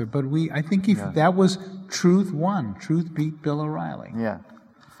but I think that was truth won. Truth beat Bill O'Reilly. Yeah.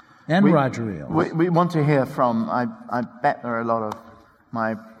 And Roger Ailes. We want to hear from, I bet there are a lot of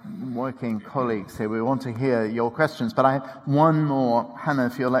my working colleagues here. We want to hear your questions, but I have one more, Hannah,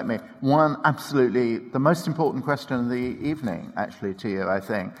 if you'll let me. One absolutely, the most important question of the evening, actually, to you, I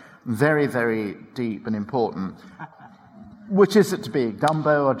think. Very, very deep and important. Which is it to be,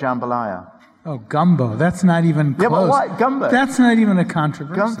 gumbo or jambalaya? Oh, gumbo. That's not even close. Yeah, but what? Gumbo? That's not even a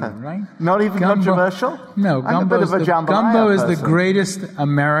controversy, right? Not even controversial? No, gumbo is the greatest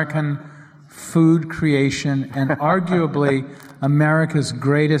American food creation and arguably America's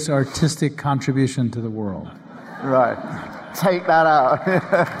greatest artistic contribution to the world. Right. Take that out.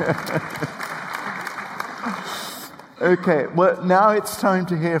 Okay, well, now it's time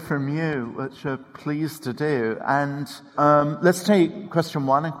to hear from you, which we're pleased to do. And let's take question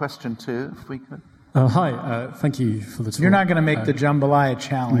 1 and question 2, if we could. Hi, thank you for the talk. You're not going to make the jambalaya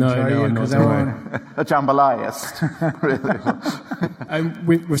challenge, are you? I'm not. A jambalayist,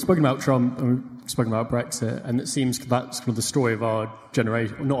 really. We've spoken about Trump, and we've spoken about Brexit, and it seems that's kind of the story of our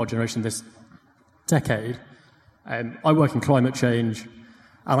generation, not our generation, this decade. I work in climate change,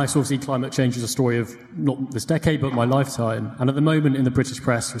 and I sort of see climate change as a story of not this decade, but my lifetime. And at the moment in the British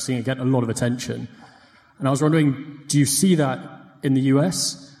press, we're seeing it get a lot of attention. And I was wondering, do you see that in the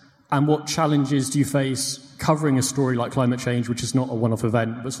US? And what challenges do you face covering a story like climate change, which is not a one-off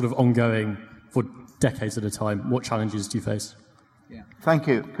event, but sort of ongoing for decades at a time? What challenges do you face? Yeah. Thank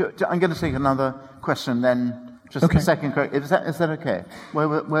you. I'm going to take another question then. Just a second. Is that okay? Where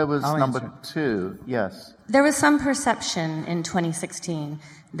was number 2? Yes. There was some perception in 2016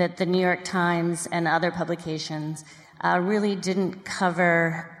 that the New York Times and other publications really didn't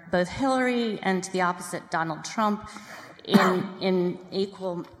cover both Hillary and, to the opposite, Donald Trump in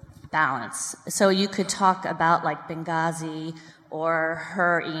equal balance. So you could talk about like Benghazi or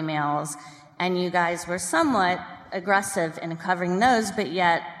her emails, and you guys were somewhat aggressive in covering those, but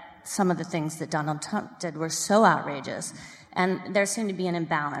yet some of the things that Donald Trump did were so outrageous, and there seemed to be an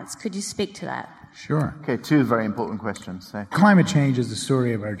imbalance. Could you speak to that? Sure. Okay, 2 very important questions. So. Climate change is the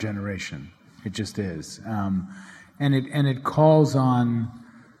story of our generation. It just is, and it calls on,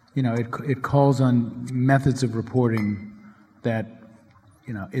 it calls on methods of reporting that,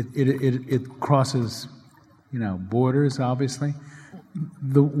 it crosses, borders. Obviously,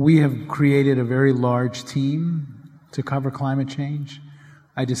 we have created a very large team to cover climate change.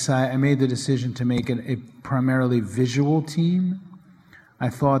 I made the decision to make it a primarily visual team. I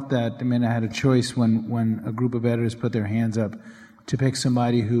thought that, I had a choice when a group of editors put their hands up to pick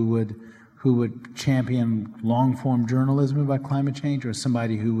somebody who would champion long-form journalism about climate change or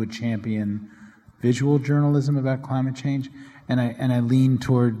somebody who would champion visual journalism about climate change. And I lean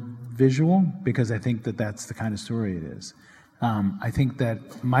toward visual because I think that that's the kind of story it is. I think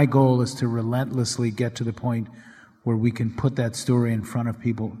that my goal is to relentlessly get to the point where we can put that story in front of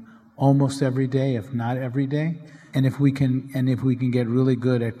people almost every day, if not every day. And if we can get really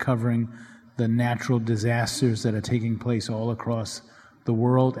good at covering the natural disasters that are taking place all across the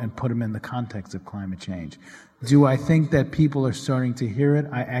world and put them in the context of climate change. Do I think that people are starting to hear it?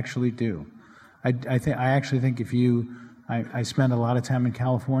 I actually do. I actually think if you I spend a lot of time in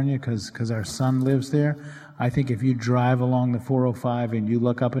California because our son lives there. I think if you drive along the 405 and you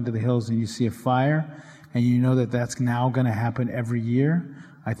look up into the hills and you see a fire, and you know that that's now going to happen every year,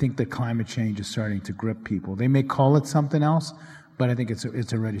 I think that climate change is starting to grip people. They may call it something else, but I think it's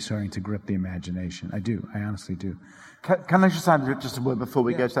already starting to grip the imagination. I honestly do. Can I just add just a word before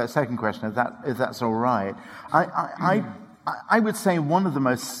we go to that second question, if that's all right? I would say one of the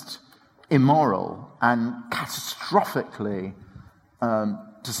most immoral and catastrophically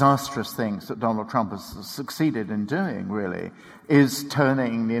disastrous things that Donald Trump has succeeded in doing, really, is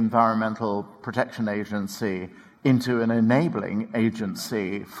turning the Environmental Protection Agency into an enabling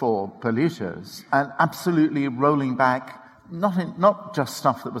agency for polluters and absolutely rolling back not just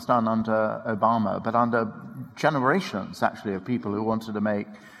stuff that was done under Obama, but under generations, actually, of people who wanted to make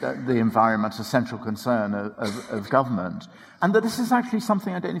the environment a central concern of government. And that this is actually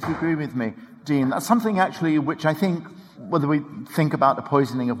something, I don't know if you agree with me, Dean, that's something actually which I think, whether we think about the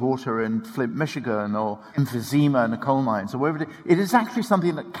poisoning of water in Flint, Michigan, or emphysema in the coal mines, or wherever it is actually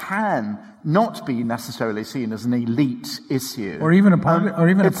something that can not be necessarily seen as an elite issue. Or even a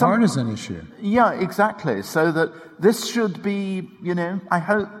partisan issue. Yeah, exactly. So that this should be, I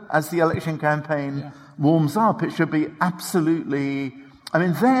hope as the election campaign warms up, it should be absolutely,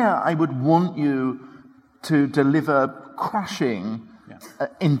 there I would want you to deliver crushing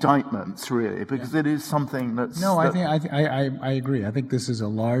indictments, really, because it is something that's... No, I agree. I think this is a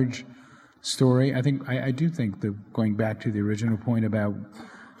large story. I do think that, going back to the original point about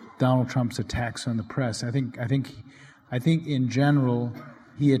Donald Trump's attacks on the press, I think in general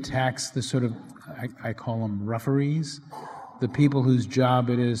he attacks the sort of, I call them referees, the people whose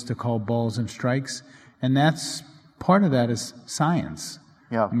job it is to call balls and strikes, and that's part of that is science.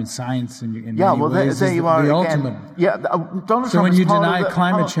 Yeah, science in many there ways is you are the again. ultimate. Yeah, Donald Trump. So when you deny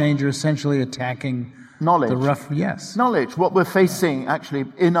climate change, you're essentially attacking knowledge. Knowledge. What we're facing actually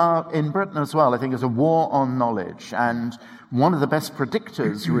in Britain as well, I think, is a war on knowledge, and one of the best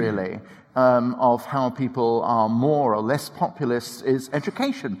predictors, really, of how people are more or less populist is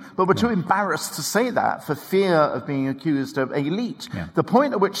education. But we're too embarrassed to say that for fear of being accused of elite. Yeah. The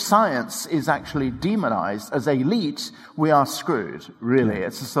point at which science is actually demonized as elite, we are screwed, really. Yeah.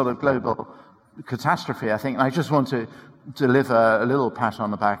 It's a sort of global catastrophe, I think. And I just want to deliver a little pat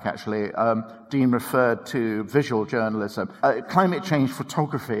on the back, actually. Dean referred to visual journalism. Climate change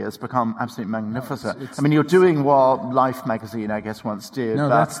photography has become absolutely magnificent. You're doing what Life magazine, I guess, once did. No,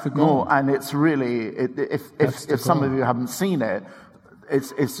 that's the goal. And it's really, if some of you haven't seen it,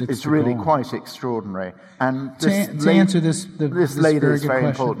 it's really quite extraordinary. And to answer this lady's very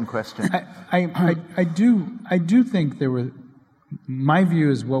important question. I do think there were. My view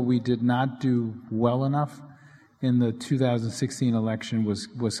is what we did not do well enough in the 2016 election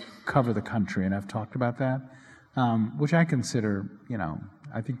was cover the country, and I've talked about that, which I consider,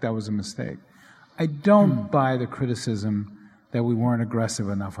 I think that was a mistake. I don't buy the criticism that we weren't aggressive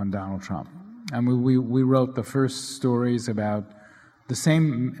enough on Donald Trump. We wrote the first stories about the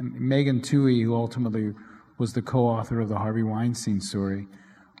same Megan Twohey, who ultimately was the co-author of the Harvey Weinstein story,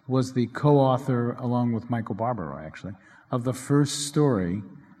 was the co-author, along with Michael Barbaro, actually, of the first story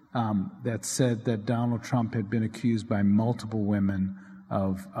that said that Donald Trump had been accused by multiple women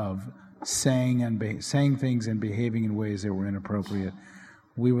of saying things and behaving in ways that were inappropriate.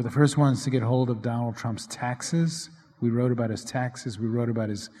 We were the first ones to get hold of Donald Trump's taxes. We wrote about his taxes. We wrote about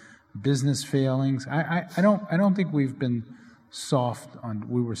his business failings. I don't think we've been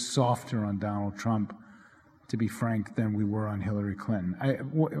we were softer on Donald Trump, to be frank, than we were on Hillary Clinton.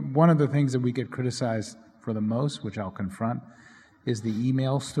 One of the things that we get criticized for the most, which I'll confront, is the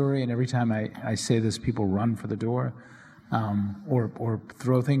email story. And every time I say this, people run for the door or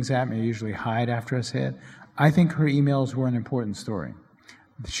throw things at me. I usually hide after I say it. I think her emails were an important story.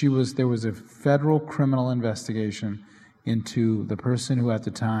 There was a federal criminal investigation into the person who at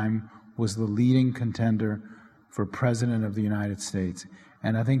the time was the leading contender for president of the United States.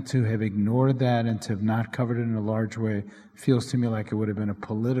 And I think to have ignored that and to have not covered it in a large way feels to me like it would have been a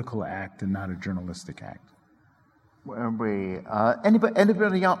political act and not a journalistic act. Where are we?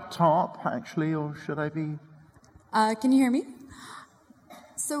 Anybody up top, actually, or should I be? Can you hear me?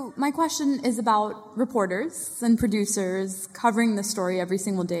 So my question is about reporters and producers covering the story every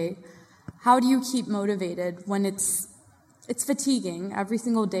single day. How do you keep motivated when it's fatiguing? Every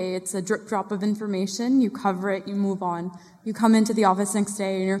single day, it's a drip drop of information. You cover it, you move on. You come into the office next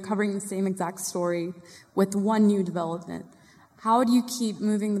day and you're covering the same exact story with one new development. How do you keep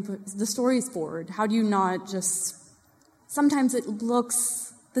moving the stories forward? How do you not just... Sometimes it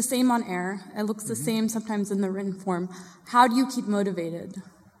looks the same on air. It looks the same sometimes in the written form. How do you keep motivated?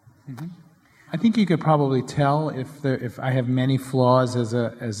 I think you could probably tell if I have many flaws as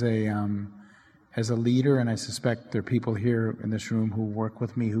a leader, and I suspect there are people here in this room who work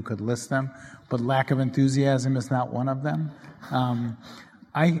with me who could list them, but lack of enthusiasm is not one of them.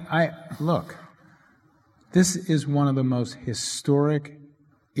 Look, this is one of the most historic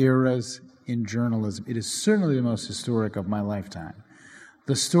eras in journalism. It is certainly the most historic of my lifetime.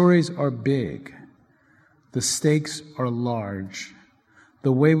 The stories are big. The stakes are large.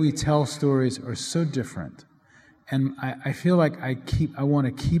 The way we tell stories are so different. And I feel like I want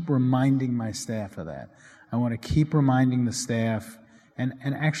to keep reminding my staff of that. I want to keep reminding the staff, and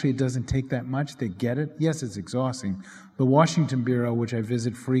actually it doesn't take that much. They get it. Yes, it's exhausting. The Washington Bureau, which I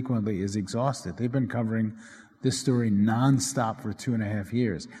visit frequently, is exhausted. They've been covering this story nonstop for 2.5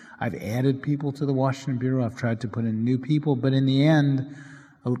 years. I've added people to the Washington Bureau. I've tried to put in new people. But in the end,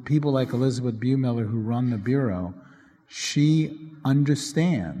 people like Elizabeth Buemiller, who run the Bureau, she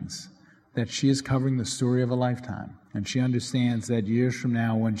understands that she is covering the story of a lifetime. And she understands that years from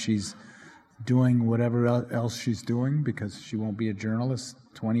now, when she's doing whatever else she's doing, because she won't be a journalist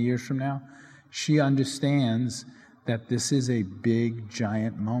 20 years from now, she understands that this is a big,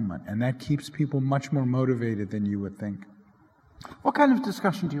 giant moment. And that keeps people much more motivated than you would think. What kind of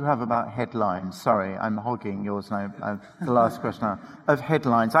discussion do you have about headlines? Sorry, I'm hogging yours now. The last question now. Of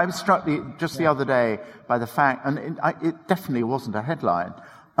headlines. I was struck just the other day by the fact, and it definitely wasn't a headline,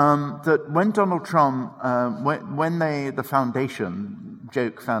 that when Donald Trump, when the foundation,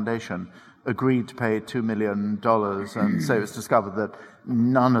 Joke Foundation, agreed to pay $2 million, and so it was discovered that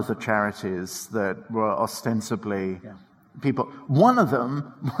none of the charities that were ostensibly people, one of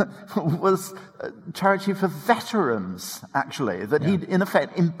them was a charity for veterans, actually, that he'd in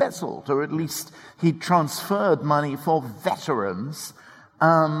effect embezzled, or at least he'd transferred money for veterans,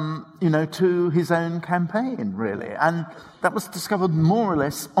 to his own campaign, really. And that was discovered more or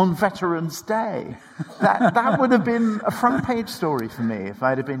less on Veterans Day. That would have been a front page story for me if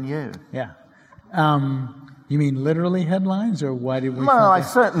I'd have been you. Yeah. You mean literally headlines, or why did we? Well,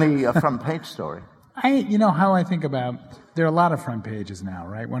 certainly a front page story. How I think about, there are a lot of front pages now,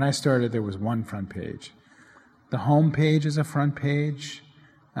 right? When I started, there was one front page. The home page is a front page.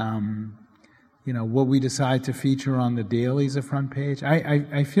 What we decide to feature on the daily is a front page.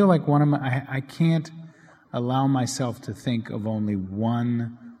 I feel like I can't allow myself to think of only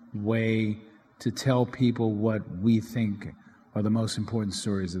one way to tell people what we think are the most important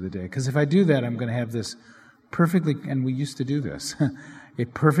stories of the day. Because if I do that, I'm going to have this perfectly, and we used to do this, a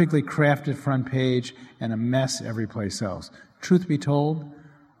perfectly crafted front page and a mess every place else. Truth be told,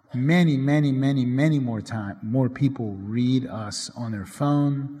 many, many, many, many more people read us on their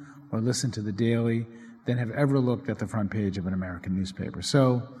phone or listen to the Daily than have ever looked at the front page of an American newspaper.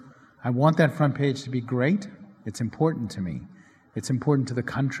 So I want that front page to be great. It's important to me. It's important to the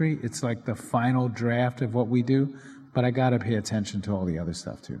country. It's like the final draft of what we do. But I got to pay attention to all the other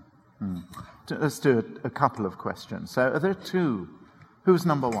stuff, too. Let's do a couple of questions. So are there two? Who's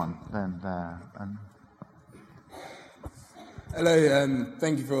number one then there? Hello,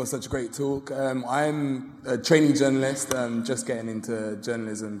 thank you for such a great talk. I'm a trainee journalist, just getting into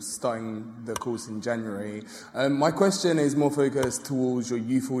journalism, starting the course in January. My question is more focused towards your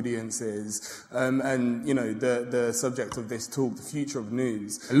youth audiences and the subject of this talk, the future of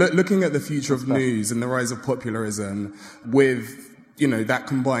news. Looking at the future of news and the rise of popularism with, that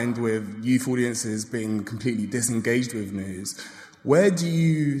combined with youth audiences being completely disengaged with news, where do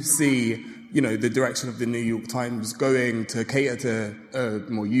you see the direction of the New York Times going to cater to a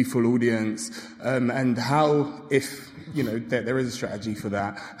more youthful audience, and how, if there is a strategy for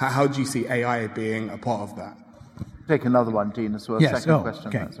that, how do you see AI being a part of that? Take another one, Dean, as well. Yes. Second question.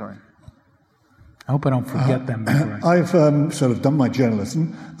 Okay. Sorry. I hope I don't forget them. I've sort of done my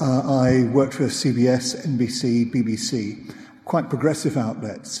journalism. I worked for CBS, NBC, BBC, quite progressive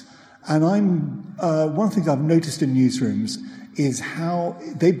outlets, and one of the things I've noticed in newsrooms is how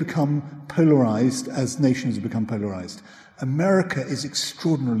they've become polarized as nations have become polarized. America is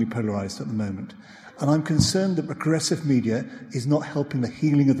extraordinarily polarized at the moment. And I'm concerned that progressive media is not helping the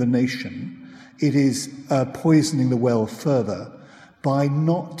healing of the nation. It is poisoning the well further by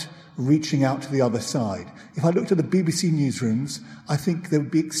not reaching out to the other side. If I looked at the BBC newsrooms, I think there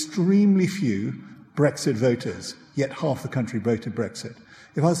would be extremely few Brexit voters, yet half the country voted Brexit.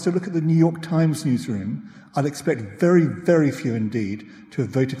 If I was to look at the New York Times newsroom, I'd expect very, very few indeed to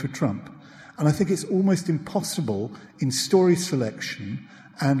have voted for Trump. And I think it's almost impossible in story selection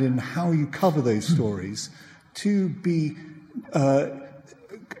and in how you cover those stories to be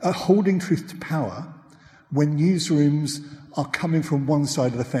holding truth to power when newsrooms are coming from one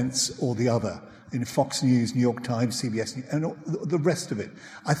side of the fence or the other. in Fox News, New York Times, CBS, and the rest of it.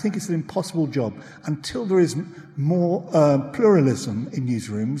 I think it's an impossible job. Until there is more pluralism in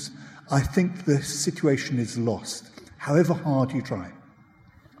newsrooms, I think the situation is lost, however hard you try.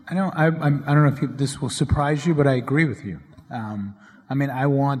 I don't know if this will surprise you, but I agree with you. I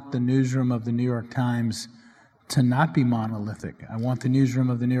want the newsroom of the New York Times to not be monolithic. I want the newsroom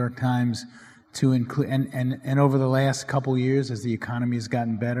of the New York Times to include, and over the last couple years, as the economy has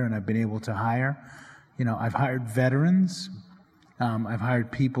gotten better and I've been able to hire, I've hired veterans, I've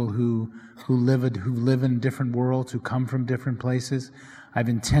hired people who live in different worlds, who come from different places. I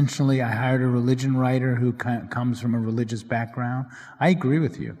hired a religion writer who comes from a religious background. I agree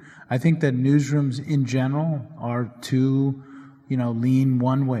with you. I think that newsrooms in general are too, lean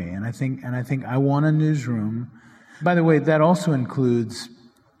one way, and I think I want a newsroom. By the way, that also includes,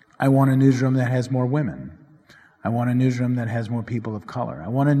 I want a newsroom that has more women. I want a newsroom that has more people of color. I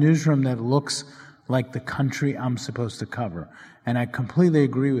want a newsroom that looks like the country I'm supposed to cover. And I completely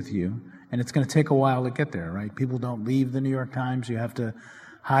agree with you. And it's going to take a while to get there, right? People don't leave the New York Times. You have to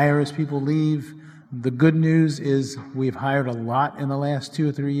hire as people leave. The good news is we've hired a lot in the last 2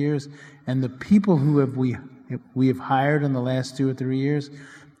 or 3 years. And the people who we have hired in the last 2 or 3 years,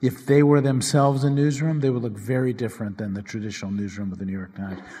 if they were themselves a newsroom, they would look very different than the traditional newsroom of the New York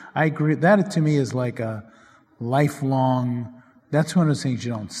Times. I agree. That, to me, is like a lifelong, that's one of those things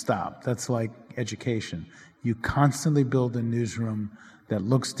you don't stop. That's like education. You constantly build a newsroom that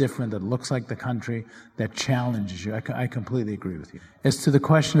looks different, that looks like the country, that challenges you. I completely agree with you. As to the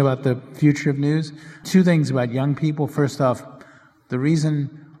question about the future of news, 2 things about young people. First off, the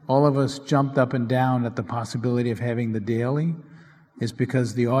reason all of us jumped up and down at the possibility of having the Daily is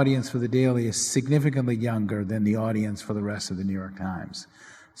because the audience for the Daily is significantly younger than the audience for the rest of the New York Times.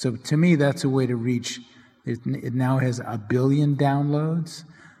 So to me, that's a way to reach, it now has 1 billion downloads.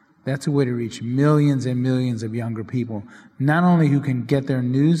 That's a way to reach millions and millions of younger people, not only who can get their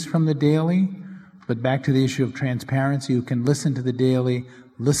news from the Daily, but back to the issue of transparency, who can listen to the Daily,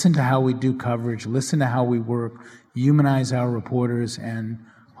 listen to how we do coverage, listen to how we work, humanize our reporters, and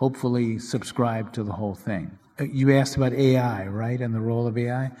hopefully subscribe to the whole thing. You asked about AI, right, and the role of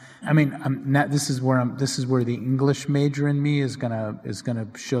AI. This is where the English major in me is gonna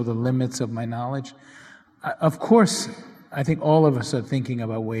show the limits of my knowledge. Of course, I think all of us are thinking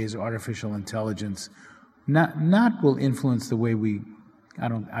about ways artificial intelligence not will influence the way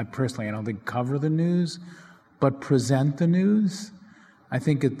I personally don't think cover the news, but present the news. I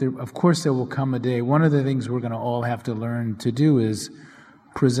think of course there will come a day. One of the things we're going to all have to learn to do is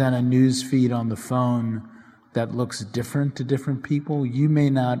present a news feed on the phone that looks different to different people. You may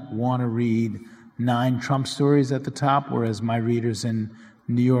not want to read 9 Trump stories at the top, whereas my readers in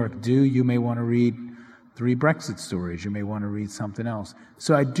New York do. You may want to read 3 Brexit stories. You may want to read something else.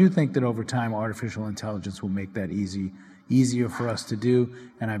 So I do think that over time, artificial intelligence will make that easier for us to do.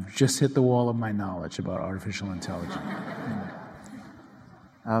 And I've just hit the wall of my knowledge about artificial intelligence.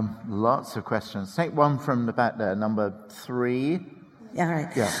 Lots of questions. Take one from the back there, number 3. All right.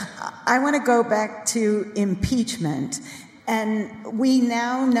 Yeah. I want to go back to impeachment. And we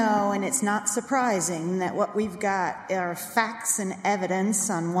now know, and it's not surprising, that what we've got are facts and evidence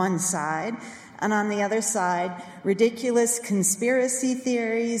on one side, and on the other side, ridiculous conspiracy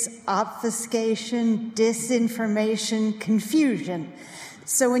theories, obfuscation, disinformation, confusion.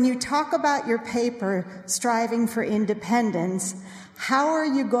 So when you talk about your paper, Striving for Independence, how are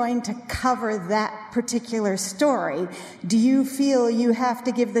you going to cover that particular story? Do you feel you have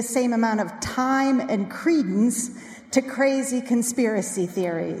to give the same amount of time and credence to crazy conspiracy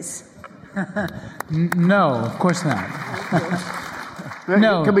theories? No, of course not.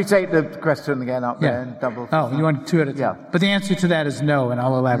 No. Can we take the question again up there and double? Oh, you want 2 at a time? Yeah. But the answer to that is no, and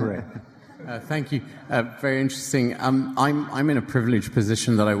I'll elaborate. Thank you. Very interesting. I'm in a privileged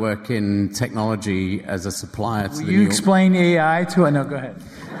position that I work in technology as a supplier to the New York... You explain AI to... No, go ahead.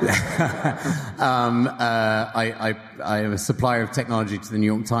 I am a supplier of technology to the New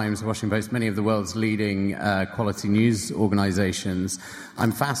York Times, Washington Post, many of the world's leading quality news organizations.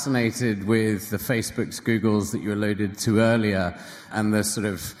 I'm fascinated with the Facebooks, Googles that you alluded to earlier, and the sort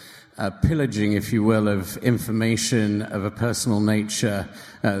of pillaging, if you will, of information of a personal nature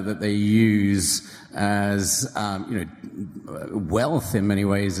that they use as wealth in many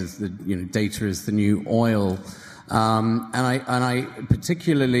ways. As data is the new oil, and I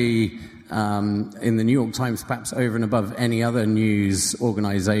particularly in the New York Times, perhaps over and above any other news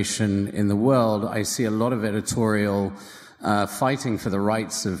organization in the world, I see a lot of editorial fighting for the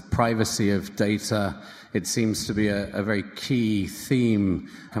rights of privacy of data. It seems to be a very key theme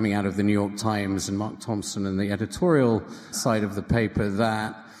coming out of the New York Times and Mark Thompson and the editorial side of the paper,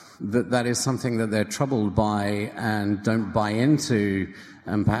 that that is something that they're troubled by and don't buy into,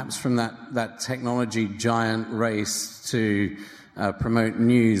 and perhaps from that technology giant race to promote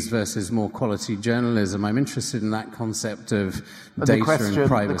news versus more quality journalism. I'm interested in that concept of data and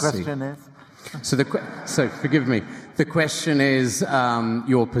privacy. The question is? So forgive me. The question is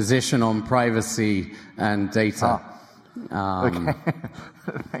your position on privacy and data. Okay.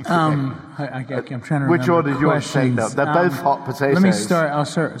 I'm trying to remember. Which order do you want to take them? They're both hot potatoes. Let me start. I'll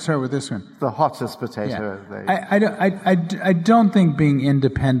start with this one. The hottest potato. Yeah. I don't think being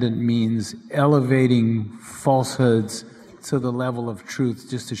independent means elevating falsehoods to the level of truth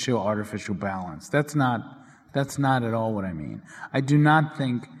just to show artificial balance. That's not at all what I mean. I do not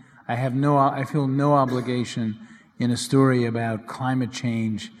think I feel no obligation in a story about climate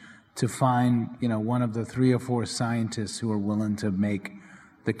change to find, one of the 3 or 4 scientists who are willing to make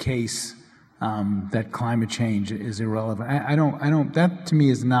the case that climate change is irrelevant. I don't. That to me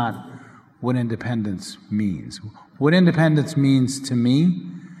is not what independence means. What independence means to me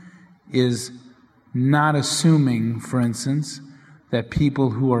is not assuming, for instance, that people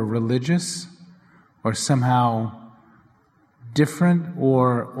who are religious are somehow different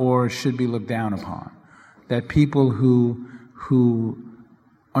or should be looked down upon. That people who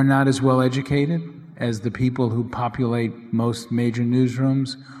are not as well educated as the people who populate most major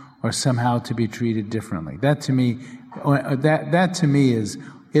newsrooms are somehow to be treated differently. That to me is,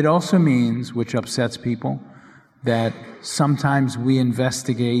 it also means, which upsets people, that sometimes we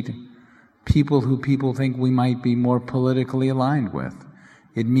investigate people who people think we might be more politically aligned with.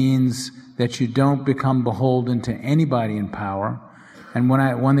 It means that you don't become beholden to anybody in power. And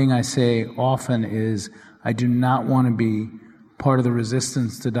one thing I say often is, I do not want to be part of the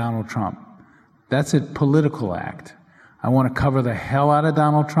resistance to Donald Trump. That's a political act. I want to cover the hell out of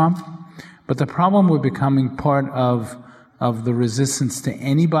Donald Trump. But the problem with becoming part of the resistance to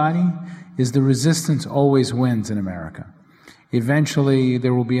anybody is the resistance always wins in America. Eventually,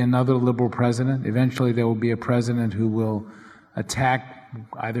 there will be another liberal president. Eventually, there will be a president who will attack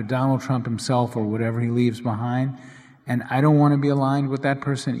either Donald Trump himself or whatever he leaves behind. And I don't want to be aligned with that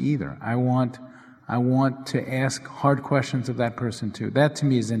person either. I want to ask hard questions of that person too. That to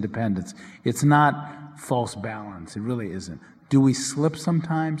me is independence. It's not false balance. It really isn't. Do we slip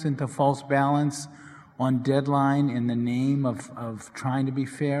sometimes into false balance on deadline in the name of trying to be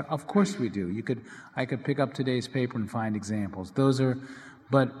fair? Of course we do. I could pick up today's paper and find examples. Those are,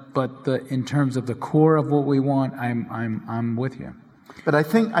 but in terms of the core of what we want, I'm with you. But I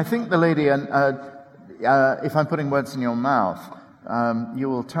think the lady, and if I'm putting words in your mouth, you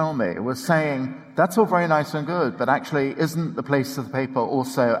will tell me, was saying, that's all very nice and good, but actually isn't the place of the paper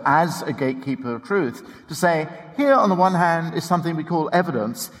also, as a gatekeeper of truth, to say, here on the one hand is something we call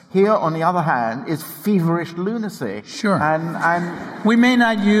evidence, here on the other hand is feverish lunacy. Sure. And we may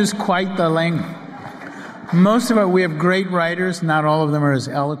not use quite the language. Most of we have great writers, not all of them are as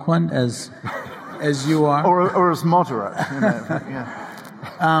eloquent as you are. Or as moderate. Yeah.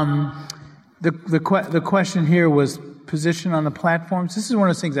 The question here was position on the platforms. This is one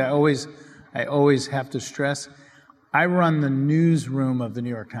of those things I always have to stress. I run the newsroom of the New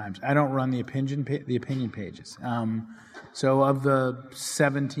York Times. I don't run the opinion pages. So of the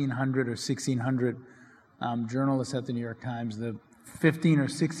 1,700 or 1,600 journalists at the New York Times, the 1,500 or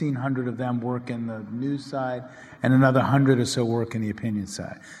 1,600 of them work in the news side, and another 100 or so work in the opinion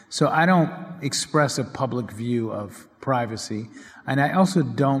side. So I don't express a public view of privacy, and I also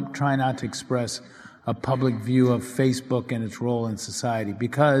try not to express a public view of Facebook and its role in society,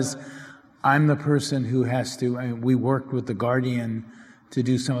 because I'm the person who has to, we worked with The Guardian to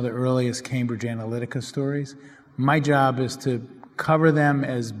do some of the earliest Cambridge Analytica stories. My job is to cover them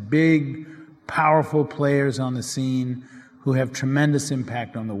as big, powerful players on the scene who have tremendous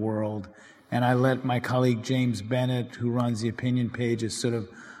impact on the world. And I let my colleague James Bennett, who runs the opinion pages, sort of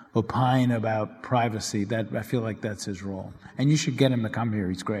opine about privacy. That I feel like that's his role. And you should get him to come here.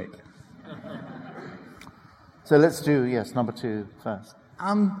 He's great. So let's do, number 2 first.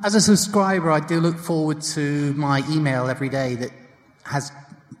 As a subscriber, I do look forward to my email every day that has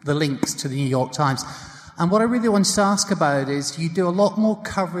the links to the New York Times. And what I really want to ask about is, you do a lot more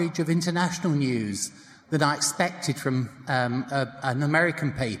coverage of international news than I expected from an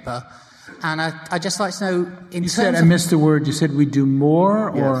American paper. And I'd just like to know, you said, I missed a word, you said we do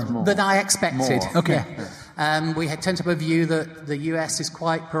more? Yes, more. Than I expected. More. Okay. Yeah. We tend to have a view that the US is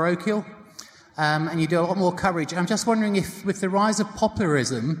quite parochial. And you do a lot more coverage. I'm just wondering if, with the rise of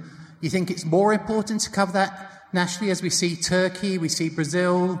popularism, you think it's more important to cover that nationally, as we see Turkey, we see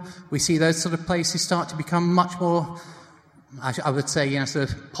Brazil, we see those sort of places start to become much more, I would say,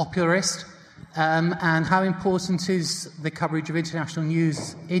 sort of popularist. And how important is the coverage of international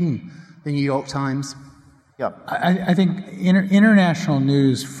news in the New York Times? Yeah, I think international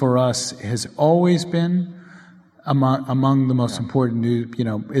news for us has always been among the most important news. You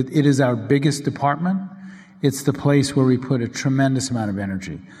know, it is our biggest department. It's the place where we put a tremendous amount of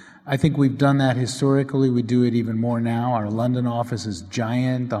energy. I think we've done that historically. We do it even more now. Our London office is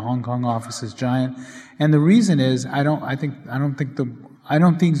giant. The Hong Kong office is giant. And the reason is, I don't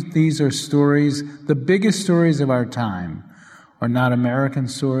think these are stories. The biggest stories of our time are not American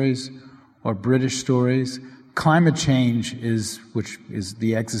stories or British stories. Climate change which is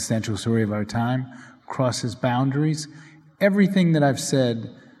the existential story of our time, crosses boundaries. Everything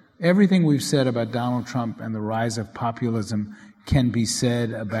we've said about Donald Trump and the rise of populism can be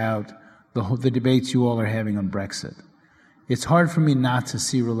said about the debates you all are having on Brexit. It's hard for me not to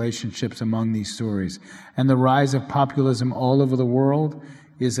see relationships among these stories. And the rise of populism all over the world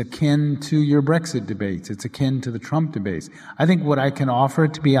is akin to your Brexit debates. It's akin to the Trump debates. I think what I can offer,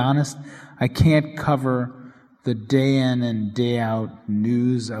 to be honest, I can't cover the day in and day out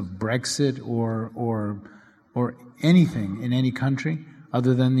news of Brexit or anything in any country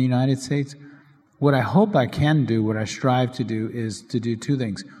other than the United States. What I hope I can do, what I strive to do, is to do two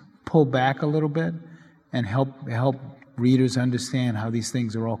things: pull back a little bit and help readers understand how these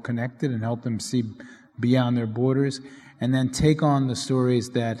things are all connected and help them see beyond their borders, and then take on the stories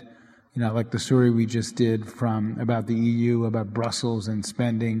that, like the story we just did about the EU, about Brussels and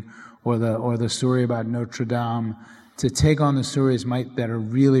spending, or the story about Notre Dame, to take on the stories that are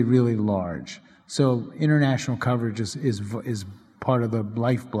really, really large. So international coverage is part of the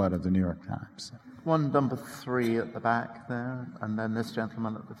lifeblood of the New York Times. One number 3 at the back there, and then this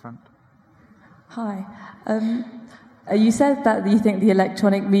gentleman at the front. Hi. You said that you think the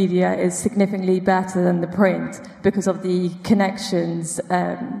electronic media is significantly better than the print because of the connections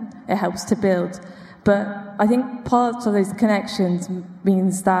it helps to build. But I think part of those connections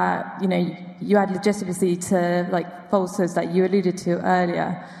means that, you add legitimacy to falsehoods that you alluded to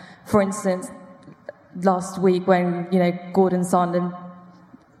earlier. For instance, last week when, Gordon Sondland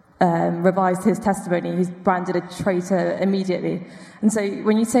revised his testimony, he's branded a traitor immediately. And so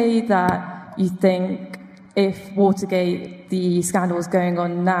when you say that you think if Watergate, the scandal was going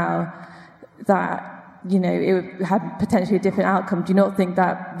on now, that, it would have potentially a different outcome, do you not think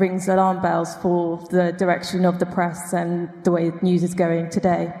that rings alarm bells for the direction of the press and the way news is going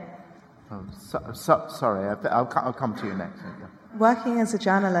today? Oh, sorry, I'll come to you next. Working as a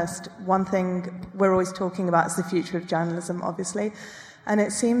journalist, one thing we're always talking about is the future of journalism, obviously. And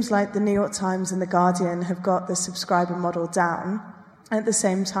it seems like the New York Times and The Guardian have got the subscriber model down. At the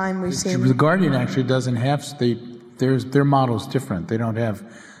same time, we've seen... The Guardian actually doesn't have... Their model's different. They don't have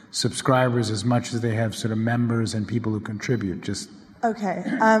subscribers as much as they have sort of members and people who contribute. Okay.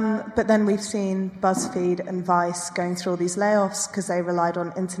 But then we've seen BuzzFeed and Vice going through all these layoffs because they relied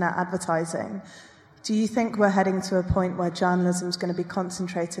on internet advertising. Do you think we're heading to a point where journalism is going to be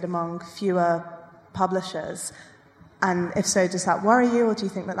concentrated among fewer publishers? And if so, does that worry you, or do you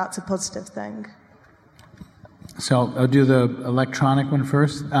think that that's a positive thing? So I'll do the electronic one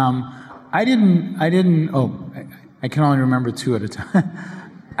first. I can only remember 2 at a time.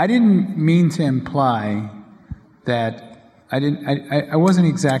 I didn't mean to imply that I wasn't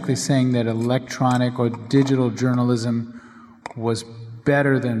exactly saying that electronic or digital journalism was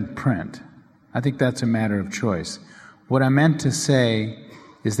better than print. I think that's a matter of choice. What I meant to say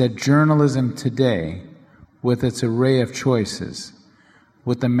is that journalism today, with its array of choices,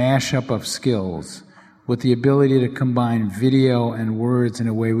 with the mashup of skills, with the ability to combine video and words in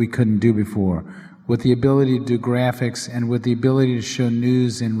a way we couldn't do before, with the ability to do graphics, and with the ability to show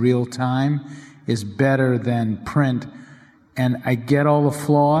news in real time, is better than print. And I get all the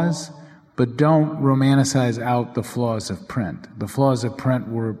flaws, but don't romanticize out the flaws of print. The flaws of print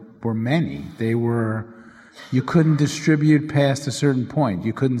were many. You couldn't distribute past a certain point.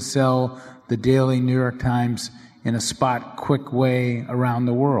 You couldn't sell the daily New York Times in a spot quick way around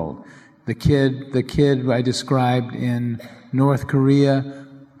the world. The kid I described in North Korea,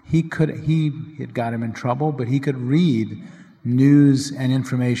 it got him in trouble, but he could read news and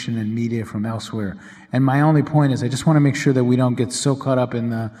information and media from elsewhere. And my only point is I just want to make sure that we don't get so caught up in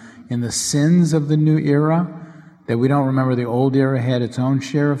the sins of the new era that we don't remember the old era had its own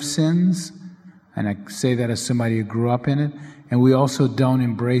share of sins. And I say that as somebody who grew up in it. And we also don't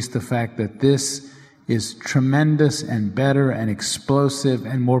embrace the fact that this is tremendous and better and explosive,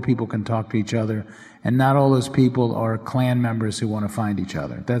 and more people can talk to each other. And not all those people are Klan members who want to find each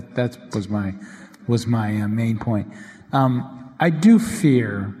other. That was my main point. I do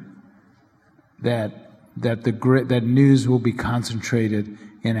fear that news will be concentrated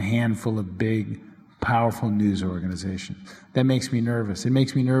in a handful of big, powerful news organizations. That makes me nervous. It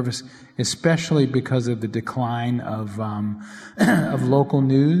makes me nervous, especially because of the decline of local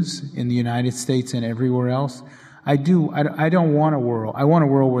news in the United States and everywhere else. I don't want a world. I want a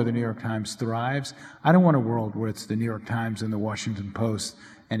world where the New York Times thrives. I don't want a world where it's the New York Times and the Washington Post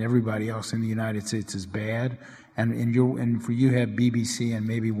and everybody else in the United States is bad. And for you have BBC and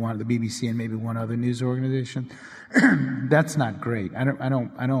maybe one other news organization. That's not great. I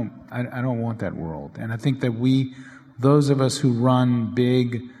don't want that world. And I think that those of us who run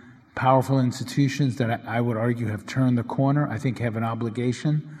big, powerful institutions that I would argue have turned the corner, I think have an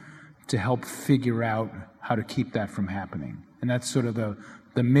obligation to help figure out how to keep that from happening. And that's sort of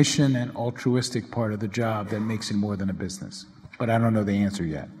the mission and altruistic part of the job that makes it more than a business. But I don't know the answer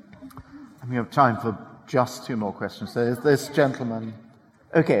yet. We have time for just two more questions. So this gentleman.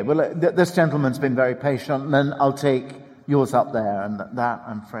 Okay, well, this gentleman's been very patient, and then I'll take yours up there, and that,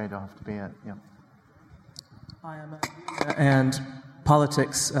 I'm afraid, I'll have to be it. Yeah. Hi, I'm and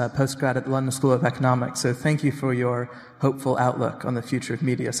politics postgrad at the London School of Economics. So thank you for your hopeful outlook on the future of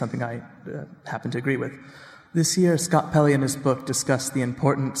media, something I happen to agree with. This year, Scott Pelley in his book discussed the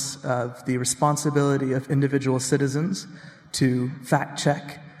importance of the responsibility of individual citizens to fact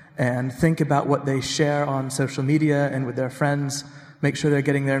check and think about what they share on social media and with their friends, make sure they're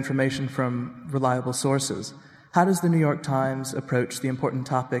getting their information from reliable sources. How does the New York Times approach the important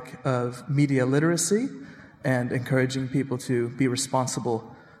topic of media literacy and encouraging people to be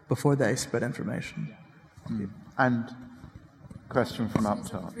responsible before they spread information? And question from up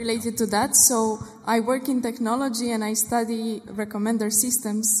top. Related to that, so I work in technology and I study recommender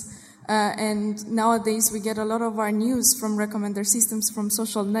systems. And nowadays we get a lot of our news from recommender systems from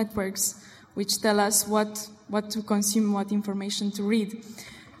social networks, which tell us what to consume, what information to read.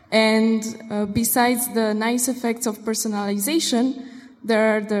 And besides the nice effects of personalization,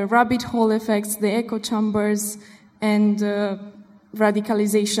 there are the rabbit hole effects, the echo chambers, and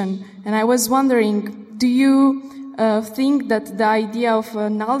radicalization. And I was wondering, do you think that the idea of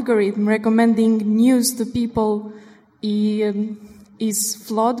an algorithm recommending news to people is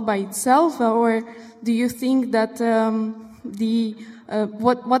flawed by itself, or do you think that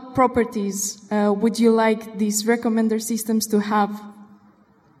what properties would you like these recommender systems to have?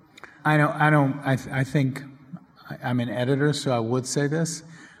 I think I'm an editor, so I would say this.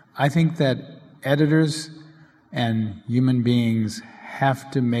 I think that editors and human beings have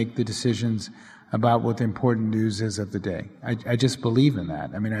to make the decisions about what the important news is of the day. I just believe in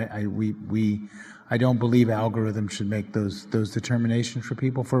that. I mean, I don't believe algorithms should make those determinations for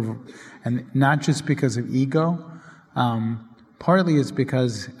people, and not just because of ego. Partly it's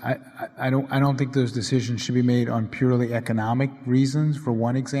because I don't think those decisions should be made on purely economic reasons. For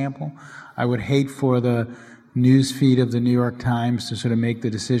one example, I would hate for the news feed of the New York Times to sort of make the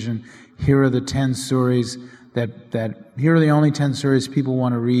decision: here are the 10 stories here are the only 10 stories people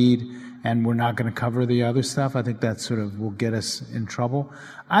want to read, and we're not going to cover the other stuff. I think that sort of will get us in trouble.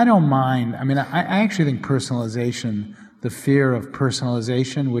 I don't mind. I mean, I actually think personalization, the fear of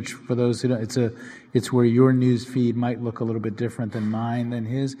personalization, which for those who don't, it's where your news feed might look a little bit different than mine, than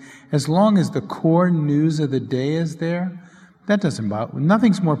his. As long as the core news of the day is there, that doesn't bother.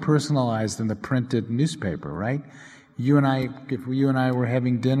 Nothing's more personalized than the printed newspaper, right? If you and I were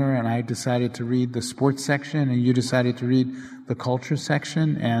having dinner and I decided to read the sports section and you decided to read the culture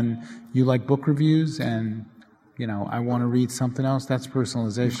section, and you like book reviews and I want to read something else, that's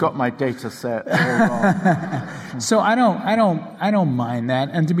personalization. You've got my data set all wrong. So I don't mind that.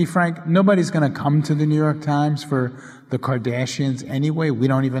 And to be frank, nobody's going to come to the New York Times for the Kardashians anyway. We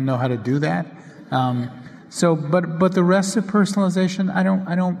don't even know how to do that. But the rest of personalization,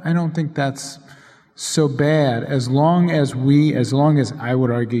 I don't think that's so bad, as long as I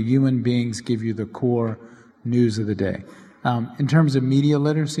would argue human beings give you the core news of the day. In terms of media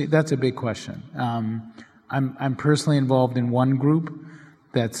literacy, that's a big question. I'm personally involved in one group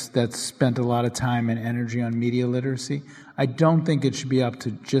that's spent a lot of time and energy on media literacy. I don't think it should be up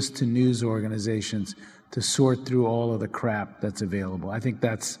to news organizations to sort through all of the crap that's available. I think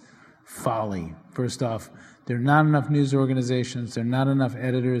that's folly. First off, there are not enough news organizations, there are not enough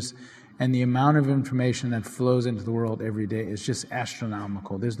editors, and the amount of information that flows into the world every day is just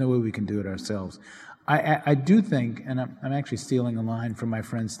astronomical. There's no way we can do it ourselves. I do think, and I'm actually stealing a line from my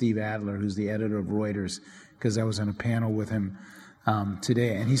friend Steve Adler, who's the editor of Reuters, because I was on a panel with him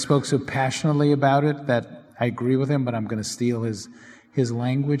today, and he spoke so passionately about it that I agree with him, but I'm going to steal his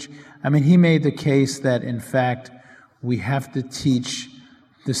language. I mean, he made the case that, in fact, we have to teach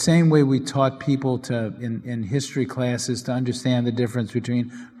the same way we taught people to, in history classes, to understand the difference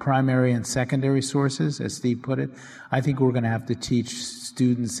between primary and secondary sources, as Steve put it, I think we're going to have to teach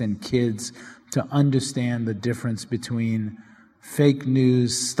students and kids to understand the difference between fake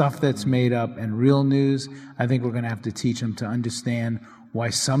news, stuff that's made up, and real news. I think we're going to have to teach them to understand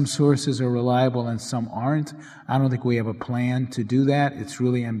why some sources are reliable and some aren't. I don't think we have a plan to do that. It's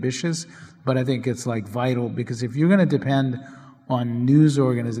really ambitious, but I think it's like vital, because if you're going to depend on news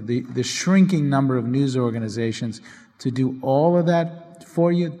organizations, the shrinking number of news organizations to do all of that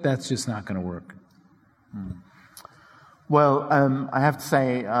for you, that's just not going to work. Well, I have to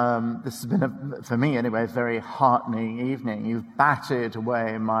say, this has been, for me anyway, a very heartening evening. You've batted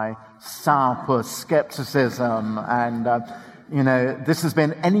away my sourpuss skepticism, and, this has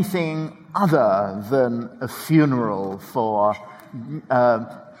been anything other than a funeral for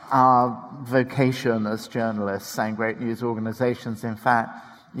our vocation as journalists and great news organizations. In fact,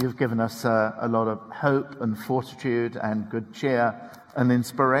 you've given us a lot of hope and fortitude and good cheer and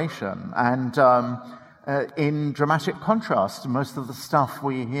inspiration. And in dramatic contrast to most of the stuff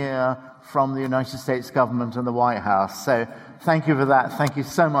we hear from the United States government and the White House. So thank you for that. Thank you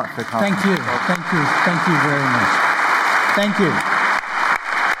so much for coming. Thank you. Thank you. Thank you very much. Thank you.